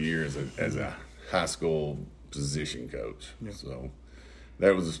official year as a high school position coach. So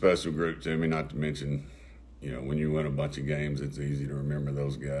that was a special group to me, not to mention, you know, when you win a bunch of games, it's easy to remember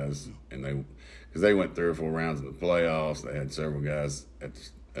those guys. And because they went 3 or 4 rounds in the playoffs. They had several guys at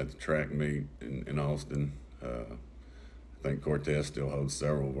the track meet in Austin. I think Cortez still holds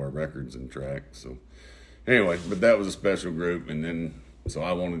several of our records in track. So anyway, but that was a special group, and then so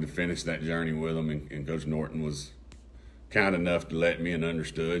I wanted to finish that journey with them, and Coach Norton was kind enough to let me and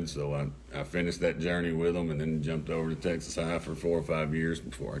understood, so I finished that journey with them, and then jumped over to Texas High for 4 or 5 years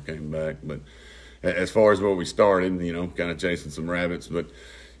before I came back. But as far as where we started, kind of chasing some rabbits, but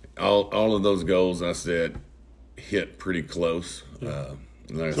all of those goals I said hit pretty close. So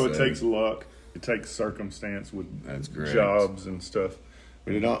it takes luck, it takes circumstance with That's correct. jobs and stuff.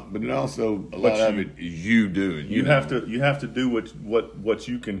 But it also a lot of it is you doing. You have to do what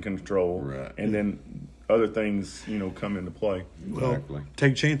you can control, Right. and then other things come into play. Exactly.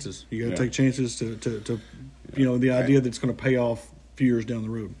 Take chances. You got to Yeah. take chances to the idea that's going to pay off a few years down the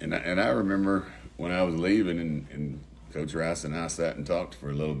road. And I remember when I was leaving, and Coach Rice and I sat and talked for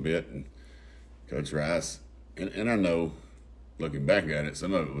a little bit, and Coach Rice, and I know, looking back at it,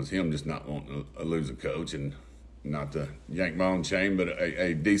 some of it was him just not wanting to lose a coach, and not to yank my own chain, but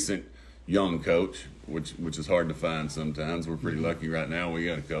a decent young coach, which is hard to find sometimes. We're pretty lucky right now. We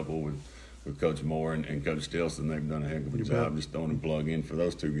got a couple with Coach Moore and Coach Stilson. They've done a heck of a job just throwing a plug in for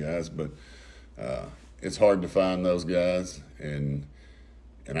those two guys. But it's hard to find those guys, and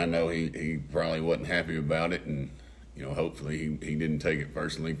I know he probably wasn't happy about it, and hopefully he didn't take it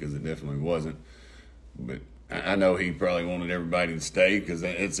personally, because it definitely wasn't. But I know he probably wanted everybody to stay because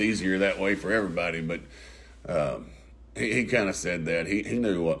it's easier that way for everybody. But he kind of said that he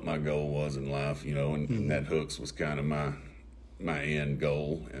knew what my goal was in life, and that hooks was kind of my end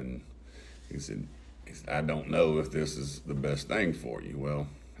goal. And he said, I don't know if this is the best thing for you. Well,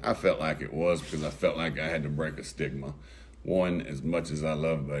 I felt like it was, because I felt like I had to break a stigma. One, as much as I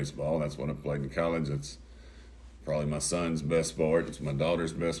love baseball, that's what I played in college. It's probably my son's best sport. It's my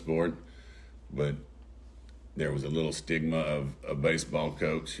daughter's best sport. But there was a little stigma of a baseball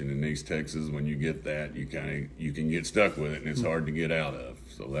coach, and in East Texas, when you get that, you can get stuck with it, and it's hard to get out of.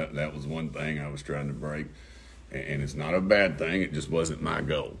 So that was one thing I was trying to break, and it's not a bad thing. It just wasn't my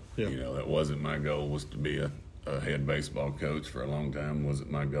goal. Yeah. That wasn't my goal. Was to be a head baseball coach for a long time. Wasn't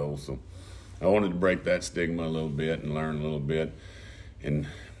my goal. So I wanted to break that stigma a little bit and learn a little bit. And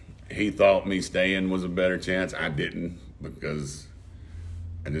he thought me staying was a better chance. I didn't, because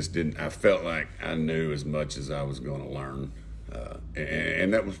I just didn't. I felt like I knew as much as I was going to learn,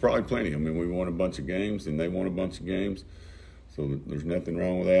 and that was probably plenty. I mean, we won a bunch of games, and they won a bunch of games, so there's nothing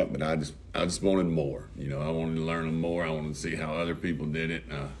wrong with that. But I just wanted more. I wanted to learn more. I wanted to see how other people did it,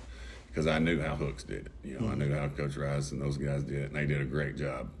 because I knew how Hooks did it. I knew how Coach Rice and those guys did it, and they did a great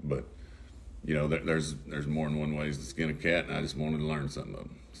job. But there's more than one way to skin a cat, and I just wanted to learn something of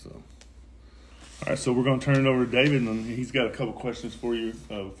them. So. All right, so we're going to turn it over to David, and he's got a couple questions for you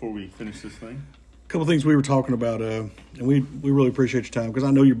before we finish this thing. A couple things we were talking about, and we really appreciate your time, because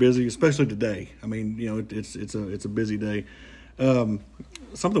I know you're busy, especially today. I mean, it's a busy day.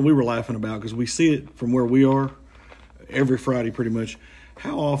 Something we were laughing about, because we see it from where we are every Friday pretty much.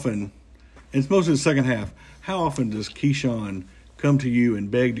 How often, and it's mostly the second half, how often does Keyshawn come to you and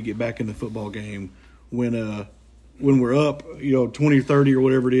beg to get back in the football game when we're up, 20 or 30 or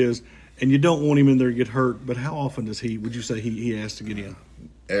whatever it is, and you don't want him in there to get hurt? But how often would you say he asks to get in?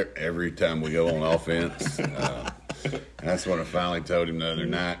 Every time we go on offense. That's what I finally told him the other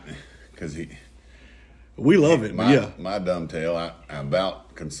night, because we love it. My dumb tail, I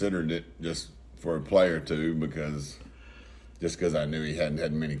about considered it just for a play or two, because I knew he hadn't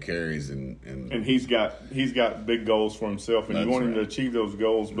had many carries, and he's got big goals for himself, and you want him to achieve those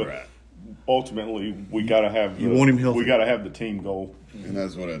goals, but ultimately we got to have want him healthy. We got to have the team goal. And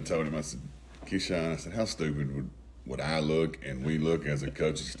that's what I told him. I said, Keyshawn, I said, how stupid would I look and we look as a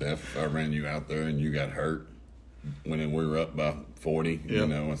coaching staff if I ran you out there and you got hurt when we were up by 40? Yeah.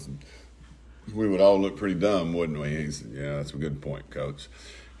 I said, we would all look pretty dumb, wouldn't we? He said, yeah, that's a good point, Coach.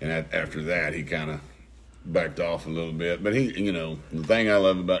 And after that, he kind of backed off a little bit. But the thing I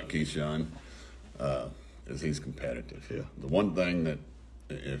love about Keyshawn is he's competitive. Yeah. The one thing that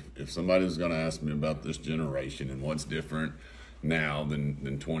if somebody's going to ask me about this generation and what's different now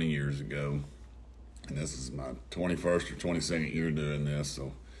than 20 years ago, and this is my 21st or 22nd year doing this,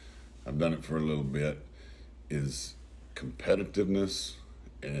 so I've done it for a little bit, is competitiveness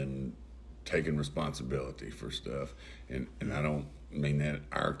and taking responsibility for stuff. And I don't mean that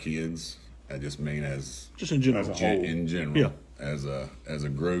our kids, I just mean just in general. In general, yeah. As a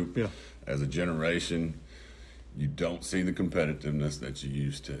group, yeah. As a generation, you don't see the competitiveness that you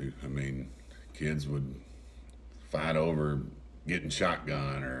used to. I mean, kids would fight over getting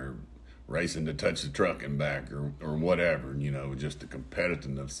shotgun or racing to touch the truck and back or whatever, just the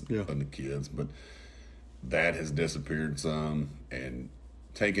competitiveness of the kids. But that has disappeared some, and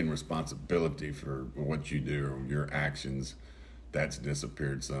taking responsibility for what you do or your actions that's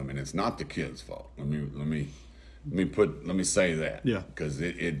disappeared some, and it's not the kids' fault. Let me say that. Yeah. Because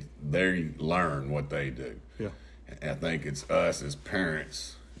they learn what they do. Yeah. I think it's us as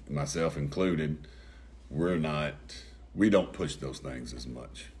parents, myself included, we don't push those things as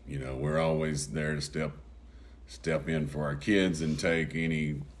much. We're always there to step in for our kids and take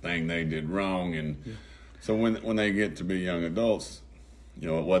anything they did wrong. And so when they get to be young adults, it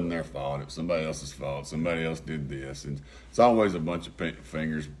wasn't their fault. It was somebody else's fault. Somebody else did this. And it's always a bunch of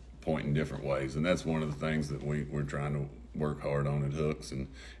fingers pointing different ways. And that's one of the things that we're trying to work hard on at Hooks. And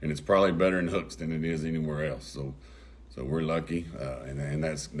it's probably better in Hooks than it is anywhere else. So we're lucky. And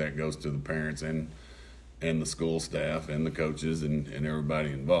that goes to the parents and the school staff and the coaches and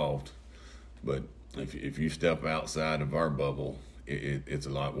everybody involved. But if you step outside of our bubble, it's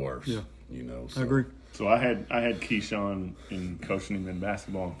a lot worse. Yeah. So. I agree. So I had Keyshawn in coaching him in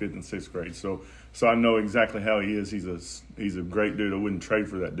basketball in 5th and 6th grade. So I know exactly how he is. He's a great dude. I wouldn't trade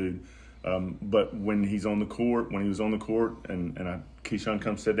for that dude. But when he was on the court, and Keyshawn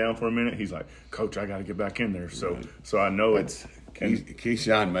comes sit down for a minute, he's like, "Coach, I got to get back in there." So Right. so I know it's.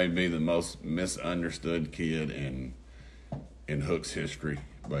 Keyshawn may be the most misunderstood kid in Hooks history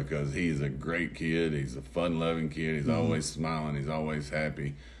because he's a great kid. He's a fun-loving kid. He's always smiling. He's always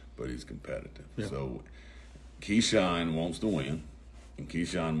happy, but he's competitive. Yeah. So Keyshawn wants to win, and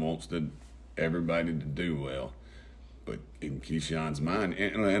Keyshawn wants everybody to do well. But in Keyshawn's mind,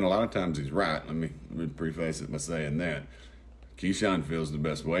 and a lot of times he's right. Let me preface it by saying that Keyshawn feels the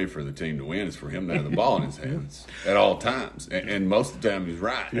best way for the team to win is for him to have the ball in his hands at all times, and most of the time he's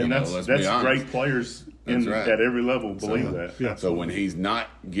right. And that's be honest. great players Right. at every level believe that. Yeah. So when he's not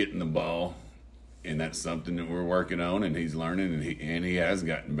getting the ball, and that's something that we're working on, and he's learning, and he has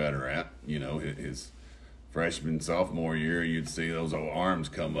gotten better at. His freshman, sophomore year, you'd see those old arms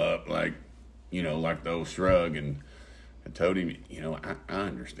come up like the old shrug, and I told him, I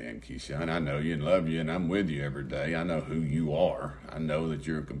understand, Keyshawn. I know you and love you, and I'm with you every day. I know who you are. I know that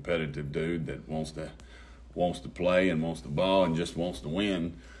you're a competitive dude that wants to play and wants the ball and just wants to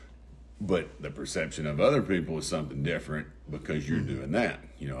win. But the perception of other people is something different because you're doing that.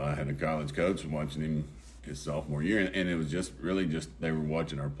 I had a college coach watching him his sophomore year, and it was just they were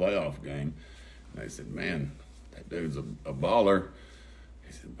watching our playoff game, and they said, "Man, that dude's a baller."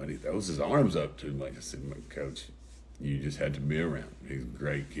 He said, "But he throws his arms up too much." I said, "Coach, you just had to be around him. He's a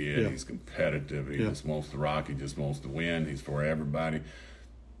great kid. Yeah. He's competitive. He Yeah. just wants to rock. He just wants to win. He's for everybody.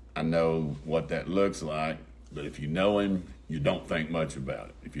 I know what that looks like, but if you know him, you don't think much about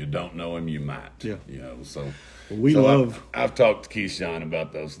it. If you don't know him, you might." Yeah. So Well, I've talked to Keyshawn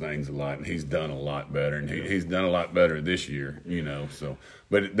about those things a lot, and he's done a lot better, and he's done a lot better this year. So,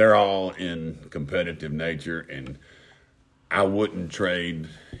 but they're all in competitive nature, and I wouldn't trade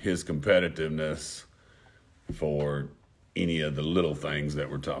his competitiveness for any of the little things that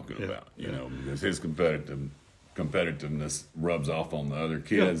we're talking about, because his competitiveness rubs off on the other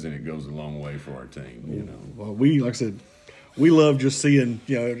kids, and it goes a long way for our team. Well, like I said, we love just seeing,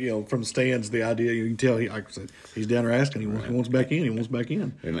 from the stands, the idea. You can tell, like I said, he's down there asking. He wants back in. He wants back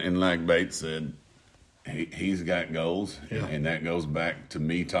in. And like Bates said, he's got goals, and that goes back to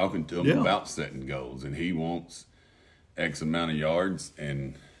me talking to him about setting goals. And he wants X amount of yards.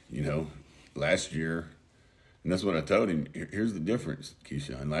 And, last year, and that's what I told him, here's the difference,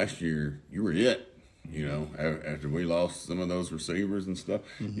 Keyshawn. Last year, you were it. After we lost some of those receivers and stuff,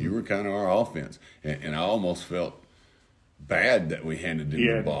 you were kind of our offense. And I almost felt bad that we handed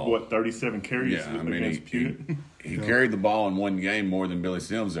him the ball. 37 carries against Puget? He carried the ball in one game more than Billy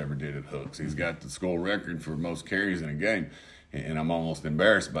Sims ever did at Hooks. He's got the school record for most carries in a game, and I'm almost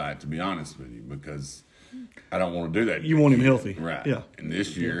embarrassed by it, to be honest with you, because I don't want to do that. You want him healthy. Right. Yeah. And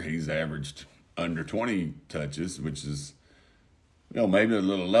this year he's averaged under 20 touches, which is, maybe a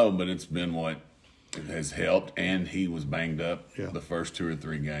little low, but it's been what has helped, and he was banged up the first 2 or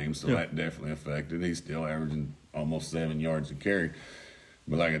 3 games, so that definitely affected. He's still averaging almost 7 yards a carry.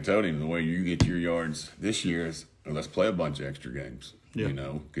 But like I told him, the way you get your yards this year is let's play a bunch of extra games,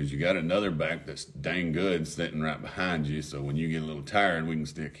 because you got another back that's dang good sitting right behind you, so when you get a little tired, we can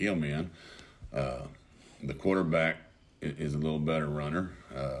stick him in. The quarterback is a little better runner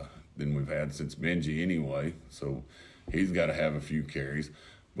than we've had since Benji anyway, so he's got to have a few carries.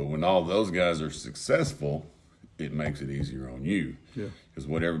 But when all those guys are successful, it makes it easier on you. Yeah. Because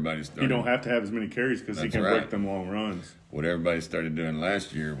what everybody started... You don't have to have as many carries because he can right. break them long runs. What everybody started doing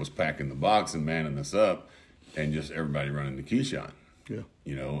last year was packing the box and manning this up and just everybody running the Keyshawn. Yeah.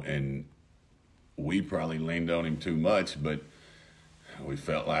 And we probably leaned on him too much, but we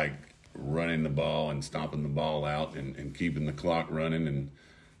felt like running the ball and stomping the ball out and keeping the clock running. And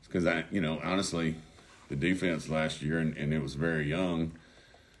because honestly, the defense last year, and it was very young,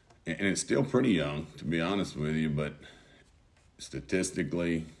 and it's still pretty young, to be honest with you, but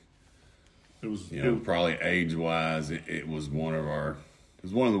statistically, It was probably age-wise, it was one of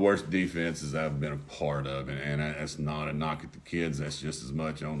the worst defenses I've been a part of, and that's not a knock at the kids. That's just as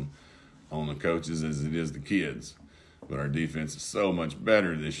much on the coaches as it is the kids. But our defense is so much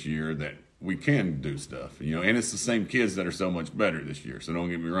better this year that we can do stuff, and it's the same kids that are so much better this year. So don't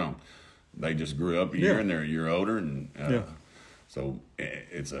get me wrong. They just grew up a year and they're a year older, and so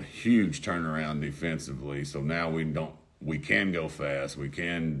it's a huge turnaround defensively. So now we can go fast, we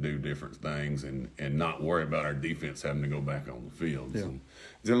can do different things, and not worry about our defense having to go back on the field. So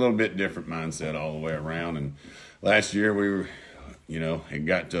it's a little bit different mindset all the way around. And last year we were, it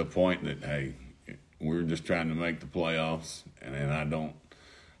got to a point that, hey, we were just trying to make the playoffs, and I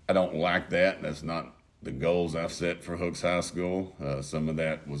don't like that. That's not the goals I've set for Hooks High School. Some of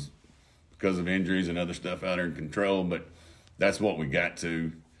that was because of injuries and other stuff out of control, but that's what we got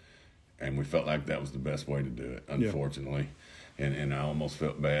to, and we felt like that was the best way to do it, unfortunately. And I almost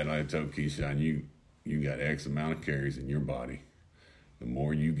felt bad. I told Keyshawn, you got X amount of carries in your body. The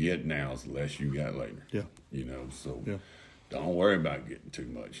more you get now is the less you got later. So don't worry about getting too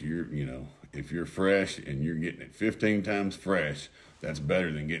much. If you're fresh and you're getting it 15 times fresh, that's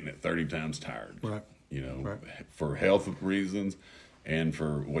better than getting it 30 times tired. Right. For health reasons and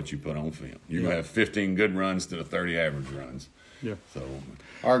for what you put on film. You're going to have 15 good runs to the 30 average runs. Yeah. So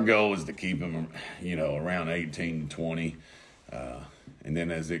our goal is to keep him, around 18 to 20. And then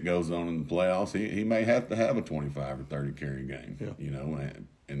as it goes on in the playoffs, he may have to have a 25 or 30 carry game,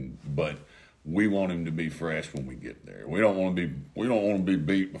 but we want him to be fresh when we get there. We don't want to be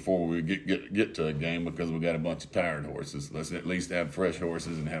beat before we get to a game because we got a bunch of tired horses. Let's at least have fresh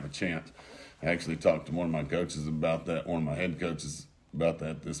horses and have a chance. I actually talked to one of my coaches about that, one of my head coaches about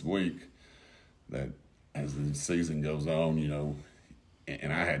that this week, that as the season goes on,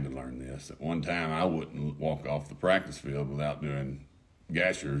 and I had to learn this. At one time, I wouldn't walk off the practice field without doing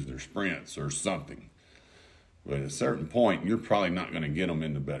gashers or sprints or something. But at a certain point, you're probably not going to get them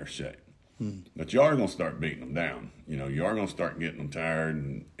into better shape. But you are going to start beating them down. You are going to start getting them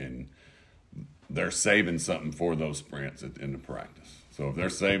tired, and they're saving something for those sprints in the practice. So if they're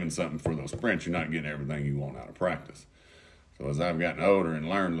saving something for those sprints, you're not getting everything you want out of practice. So as I've gotten older and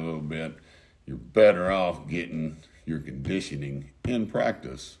learned a little bit, you're better off getting your conditioning in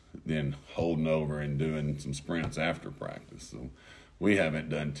practice than holding over and doing some sprints after practice. So we haven't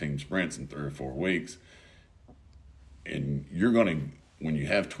done team sprints in 3 or 4 weeks. And you're going to, when you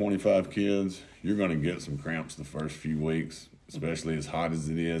have 25 kids, you're going to get some cramps the first few weeks, especially as hot as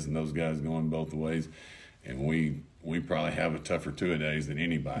it is and those guys going both ways. And we probably have a tougher two-a-days than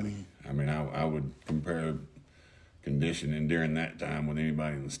anybody. I mean, I would compare conditioning during that time with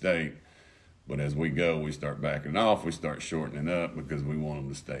anybody in the state. But as we go, we start backing off. We start shortening up because we want them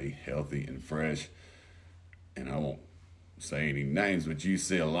to stay healthy and fresh. And I won't say any names, but you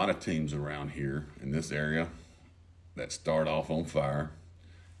see a lot of teams around here in this area that start off on fire,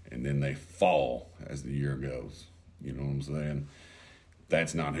 and then they fall as the year goes. You know what I'm saying?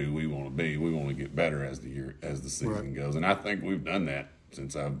 That's not who we want to be. We want to get better as the season goes. And I think we've done that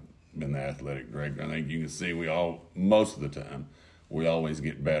since I've been the athletic director. I think you can see most of the time, we always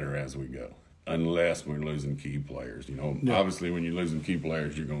get better as we go, unless we're losing key players. Obviously when you're losing key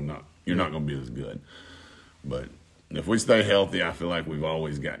players, you're not going to be as good. But if we stay healthy, I feel like we've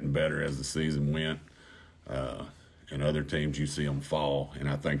always gotten better as the season went. And other teams, you see them fall, and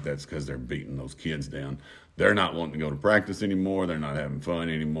I think that's because they're beating those kids down. They're not wanting to go to practice anymore. They're not having fun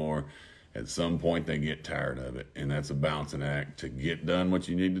anymore. At some point, they get tired of it, and that's a balancing act to get done what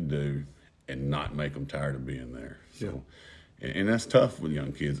you need to do and not make them tired of being there. So, and that's tough with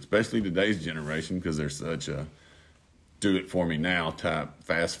young kids, especially today's generation, because they're such a do-it-for-me-now type,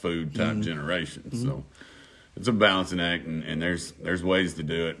 fast food type generation. So it's a balancing act, and there's ways to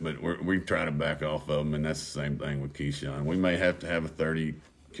do it, but we try to back off of them, and that's the same thing with Keyshawn. We may have to have a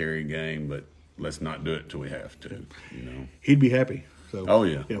 30-carry game, but let's not do it till we have to. He'd be happy. So, oh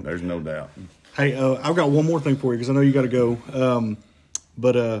yeah, there's no doubt. Hey, I've got one more thing for you because I know you got to go.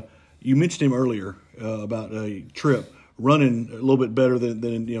 But you mentioned him earlier about Tripp running a little bit better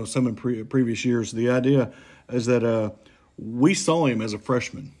than some in previous years. The idea is that we saw him as a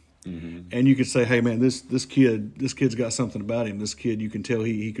freshman. And you could say, hey, man, this kid's got something about him. This kid, you can tell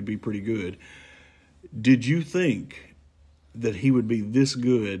he could be pretty good. Did you think that he would be this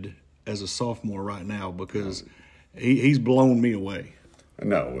good as a sophomore right now? Because he's blown me away.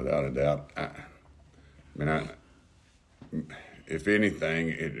 No, without a doubt. if anything,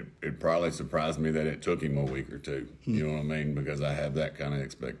 it probably surprised me that it took him a week or two. You know what I mean? Because I have that kind of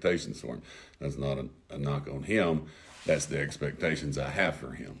expectations for him. That's not a knock on him. That's the expectations I have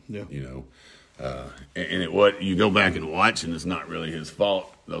for him. Yeah. You know, what you go back and watch, and it's not really his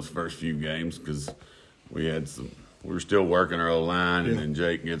fault those first few games because we were still working our old line, and then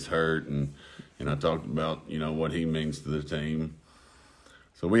Jake gets hurt, and I talked about what he means to the team.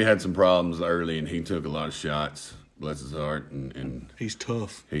 So we had some problems early, and he took a lot of shots. Bless his heart, and he's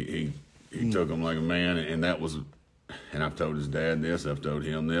tough. He took them like a man, and that was. And I've told his dad this. I've told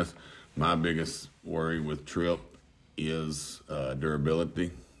him this. My biggest worry with Tripp is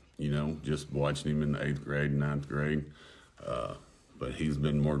durability. Just watching him in the 8th grade, 9th grade. But he's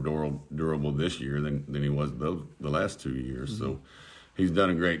been more durable this year than he was the last 2 years. So he's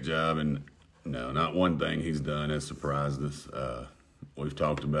done a great job, and no, not one thing he's done has surprised us. We've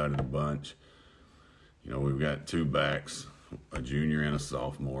talked about it a bunch. We've got 2 backs, a junior and a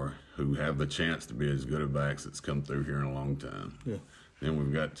sophomore, who have the chance to be as good of backs that's come through here in a long time. Yeah. Then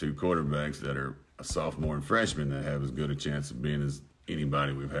we've got 2 quarterbacks that are a sophomore and freshman that have as good a chance of being as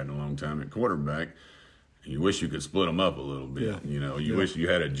anybody we've had in a long time at quarterback. You wish you could split them up a little bit. Yeah. You wish you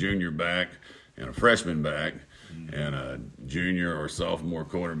had a junior back and a freshman back and a junior or sophomore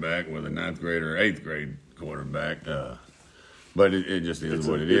quarterback with a 9th grade or 8th grade quarterback. But it just is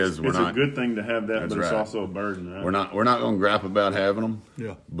what it is. It's a good thing to have that, but it's also a burden. Right? We're not going to grap about having them.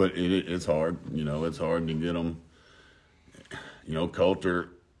 Yeah. But it's hard. It's hard to get them. Coulter,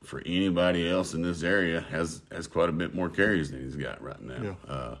 for anybody else in this area, has quite a bit more carries than he's got right now.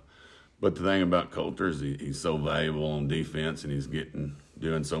 Yeah. But the thing about Coulter is he's so valuable on defense, and he's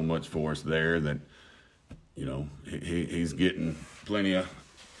doing so much for us there that he's getting plenty of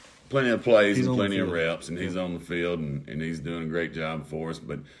plays and plenty of reps, and he's on the field, and he's doing a great job for us.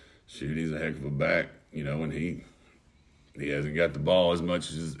 But shoot, he's a heck of a back, and he hasn't got the ball as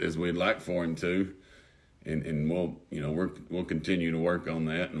much as we'd like for him to. And we'll continue to work on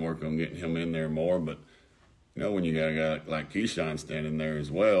that and work on getting him in there more. But when you got a guy like Keyshawn standing there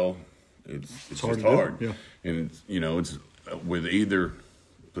as well, it's just hard. Yeah. And it's with either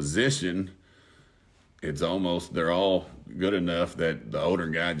position, it's almost they're all good enough that the older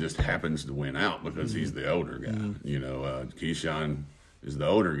guy just happens to win out because he's the older guy. Keyshawn is the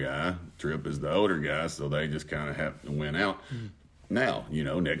older guy, Tripp is the older guy, so they just kind of happen to win out. Now,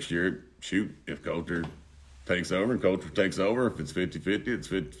 next year, shoot, if Coulter takes over and Coulter takes over, if it's 50-50, it's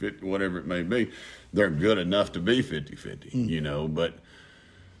 50-50, whatever it may be, they're good enough to be 50-50, but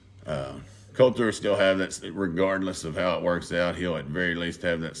Coulter will still have that, regardless of how it works out, he'll at very least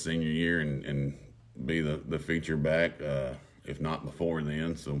have that senior year and be the feature back, if not before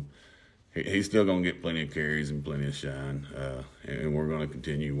then. So he's still going to get plenty of carries and plenty of shine, and we're going to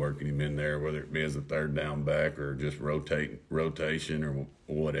continue working him in there, whether it be as a 3rd down back or just rotation or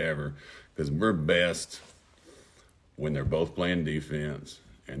whatever, because we're best when they're both playing defense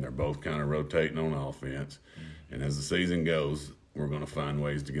and they're both kind of rotating on offense. And as the season goes, we're going to find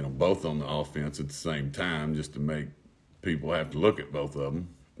ways to get them both on the offense at the same time, just to make people have to look at both of them.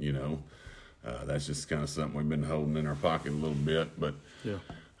 That's just kind of something we've been holding in our pocket a little bit. But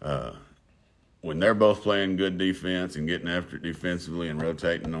when they're both playing good defense and getting after it defensively and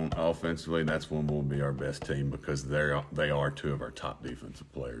rotating on offensively, that's when we'll be our best team, because they are 2 of our top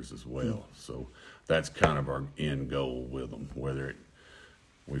defensive players as well. So that's kind of our end goal with them, whether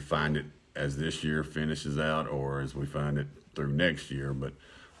we find it as this year finishes out or as we find it through next year. But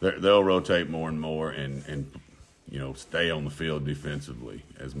they'll rotate more and more and stay on the field defensively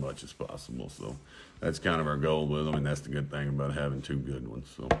as much as possible. So that's kind of our goal with them, and that's the good thing about having 2 good ones.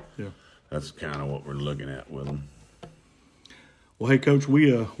 So that's kind of what we're looking at with them. Well, hey, Coach,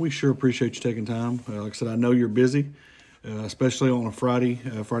 we sure appreciate you taking time. Like I said, I know you're busy, especially on a Friday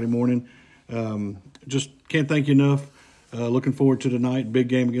morning. Just can't thank you enough. Looking forward to tonight, big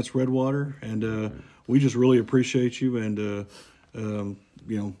game against Redwater, and we just really appreciate you. And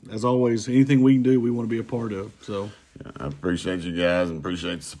as always, anything we can do, we want to be a part of. So I appreciate you guys and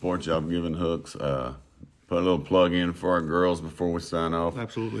appreciate the support y'all giving Hooks. Put a little plug in for our girls before we sign off.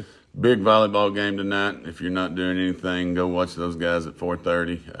 Absolutely. Big volleyball game tonight. If you're not doing anything, go watch those guys at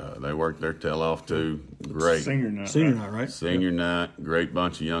 4:30. They work their tail off too. Great. Senior night, right? Senior night. Great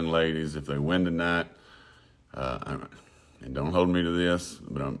bunch of young ladies. If they win tonight, and don't hold me to this,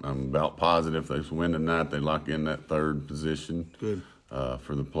 but I'm about positive if they win tonight, they lock in that 3rd position. Good.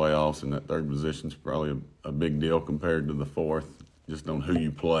 For the playoffs, and that 3rd position is probably a big deal compared to the 4th, just on who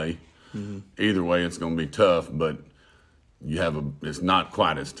you play. Either way, it's going to be tough, but it's not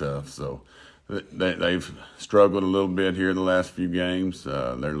quite as tough. So they've struggled a little bit here the last few games.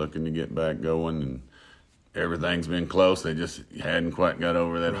 They're looking to get back going, and everything's been close. They just hadn't quite got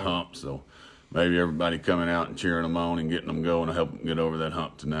over that hump. So maybe everybody coming out and cheering them on and getting them going to help them get over that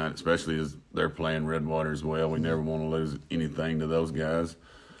hump tonight, especially as they're playing Redwater as well. We never want to lose anything to those guys.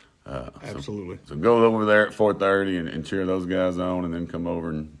 Absolutely. So go over there at 4:30 and cheer those guys on, and then come over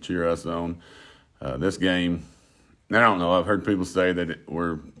and cheer us on. This game, I don't know. I've heard people say that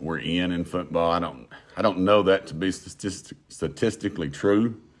we're in football. I don't know that to be statistically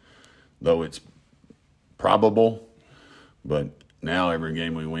true, though it's probable. But now every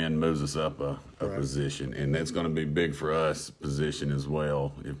game we win moves us up a position, and that's going to be big for us, position as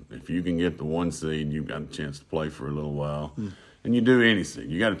well. If you can get the 1 seed, you've got a chance to play for a little while. And you do any seed.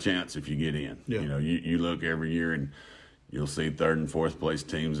 You got a chance if you get in. Yeah. You know, you look every year and you'll see 3rd and 4th place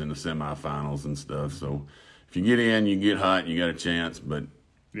teams in the semifinals and stuff. So if you get in, you get hot, you got a chance. But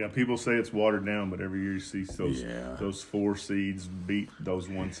yeah, people say it's watered down, but every year you see those 4 seeds beat those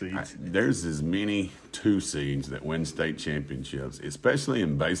 1 seeds. There's as many 2 seeds that win state championships, especially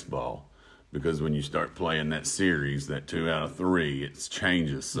in baseball, because when you start playing that series, that 2 out of 3, it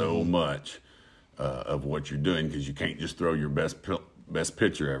changes so much of what you're doing, because you can't just throw your best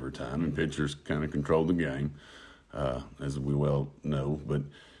pitcher every time, and pitchers kind of control the game, as we well know. But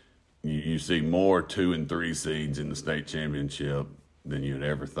you see more 2 and 3 seeds in the state championship than you'd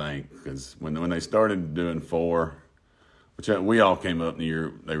ever think, because when they started doing 4, which we all came up in the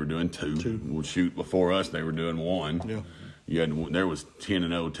year they were doing 2. Well, shoot, before us they were doing 1. Yeah, there was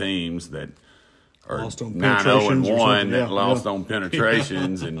 10-0 teams that are 9-0-1 that lost on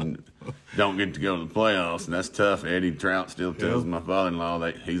penetrations and don't get to go to the playoffs, and that's tough. Eddie Trout still tells my father-in-law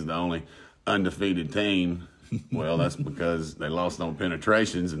that he's the only undefeated team. Well, that's because they lost on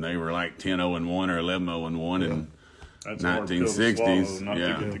penetrations, and they were like 10-0-1 or 11-0-1 in 1960s. Not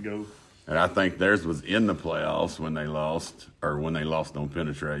to get to go. And I think theirs was in the playoffs when they lost on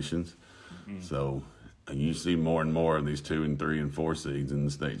penetrations. So you see more and more of these 2 and 3 and 4 seeds in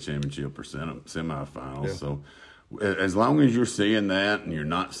the state championship or semifinals. Yeah. So as long as you're seeing that and you're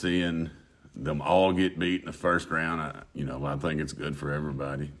not seeing them all get beat in the first round, I think it's good for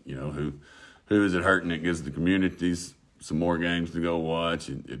everybody. You know, who is it hurting? It gives the communities some more games to go watch.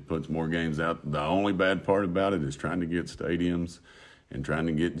 It puts more games out. The only bad part about it is trying to get stadiums and trying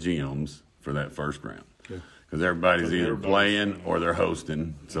to get gyms for that first round. Because everybody's either playing or they're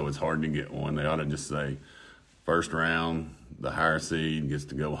hosting, so it's hard to get one. They ought to just say first round, the higher seed gets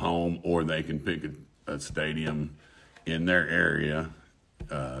to go home, or they can pick a stadium in their area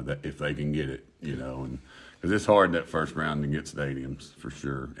that if they can get it, and because it's hard that first round to get stadiums for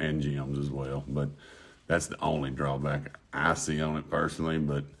sure, and gyms as well. But that's the only drawback I see on it personally.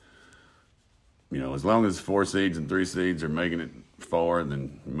 But as long as 4 seeds and 3 seeds are making it far,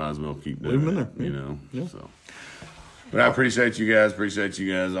 then you might as well keep doing it. So. But I appreciate you guys,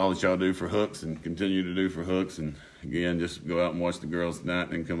 all that y'all do for Hooks and continue to do for Hooks. And again, just go out and watch the girls tonight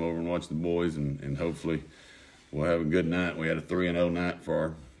and then come over and watch the boys, and hopefully we'll have a good night. We had a 3-0 night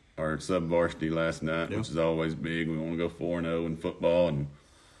for our sub-varsity last night, which is always big. We want to go 4-0 in football and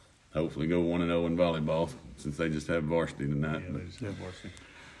hopefully go 1-0 in volleyball, since they just have varsity tonight. Yeah, they just have varsity.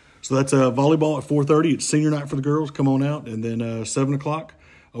 So that's volleyball at 4:30. It's senior night for the girls. Come on out. And then 7 o'clock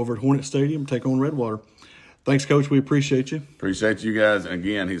over at Hornet Stadium, take on Redwater. Thanks, Coach. We appreciate you. Appreciate you guys. And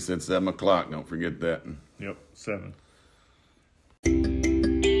again, he said 7 o'clock. Don't forget that. Yep, 7.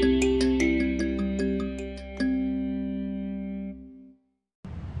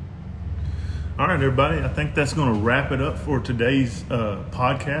 All right, everybody. I think that's going to wrap it up for today's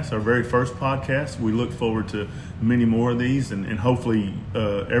podcast, our very first podcast. We look forward to many more of these, and hopefully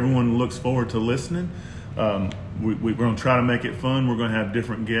everyone looks forward to listening. We're going to try to make it fun. We're going to have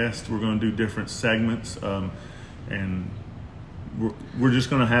different guests. We're going to do different segments, and we're just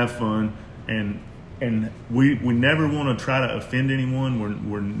going to have fun. And we never want to try to offend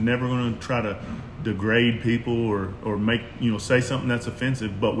anyone. We're never going to try to degrade people or make say something that's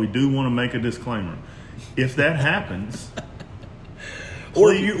offensive. But we do want to make a disclaimer. If that happens,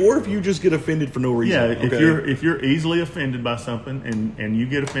 or if you just get offended for no reason. Yeah, if you're easily offended by something and you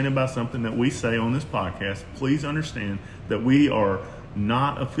get offended by something that we say on this podcast, please understand that we are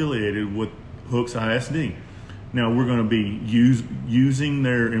not affiliated with Hooks ISD. Now we're going to be using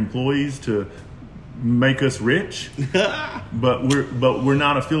their employees to make us rich, but we're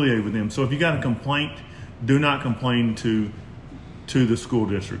not affiliated with them. So if you got a complaint, do not complain to the school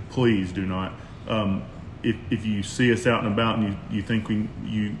district. Please do not. If you see us out and about and you think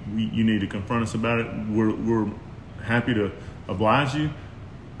you need to confront us about it, we're happy to oblige you,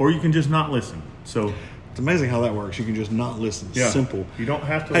 or you can just not listen. So it's amazing how that works. You can just not listen. Yeah, simple. You don't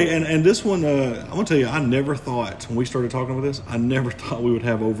have to. Hey, and this one, I'm gonna tell you, I never thought when we started talking about this, I never thought we would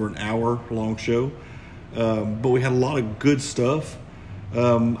have over an hour long show. but we had a lot of good stuff.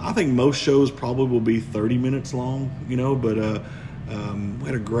 I think most shows probably will be 30 minutes long, but we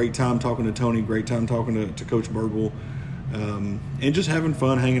had a great time talking to Tony, great time talking to Coach Birdwell, and just having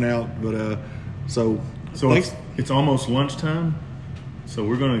fun hanging out. But so thanks. It's almost lunchtime, so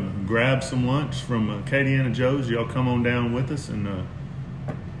we're going to grab some lunch from Acadiana Joe's. Y'all come on down with us, and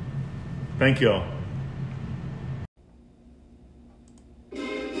thank y'all.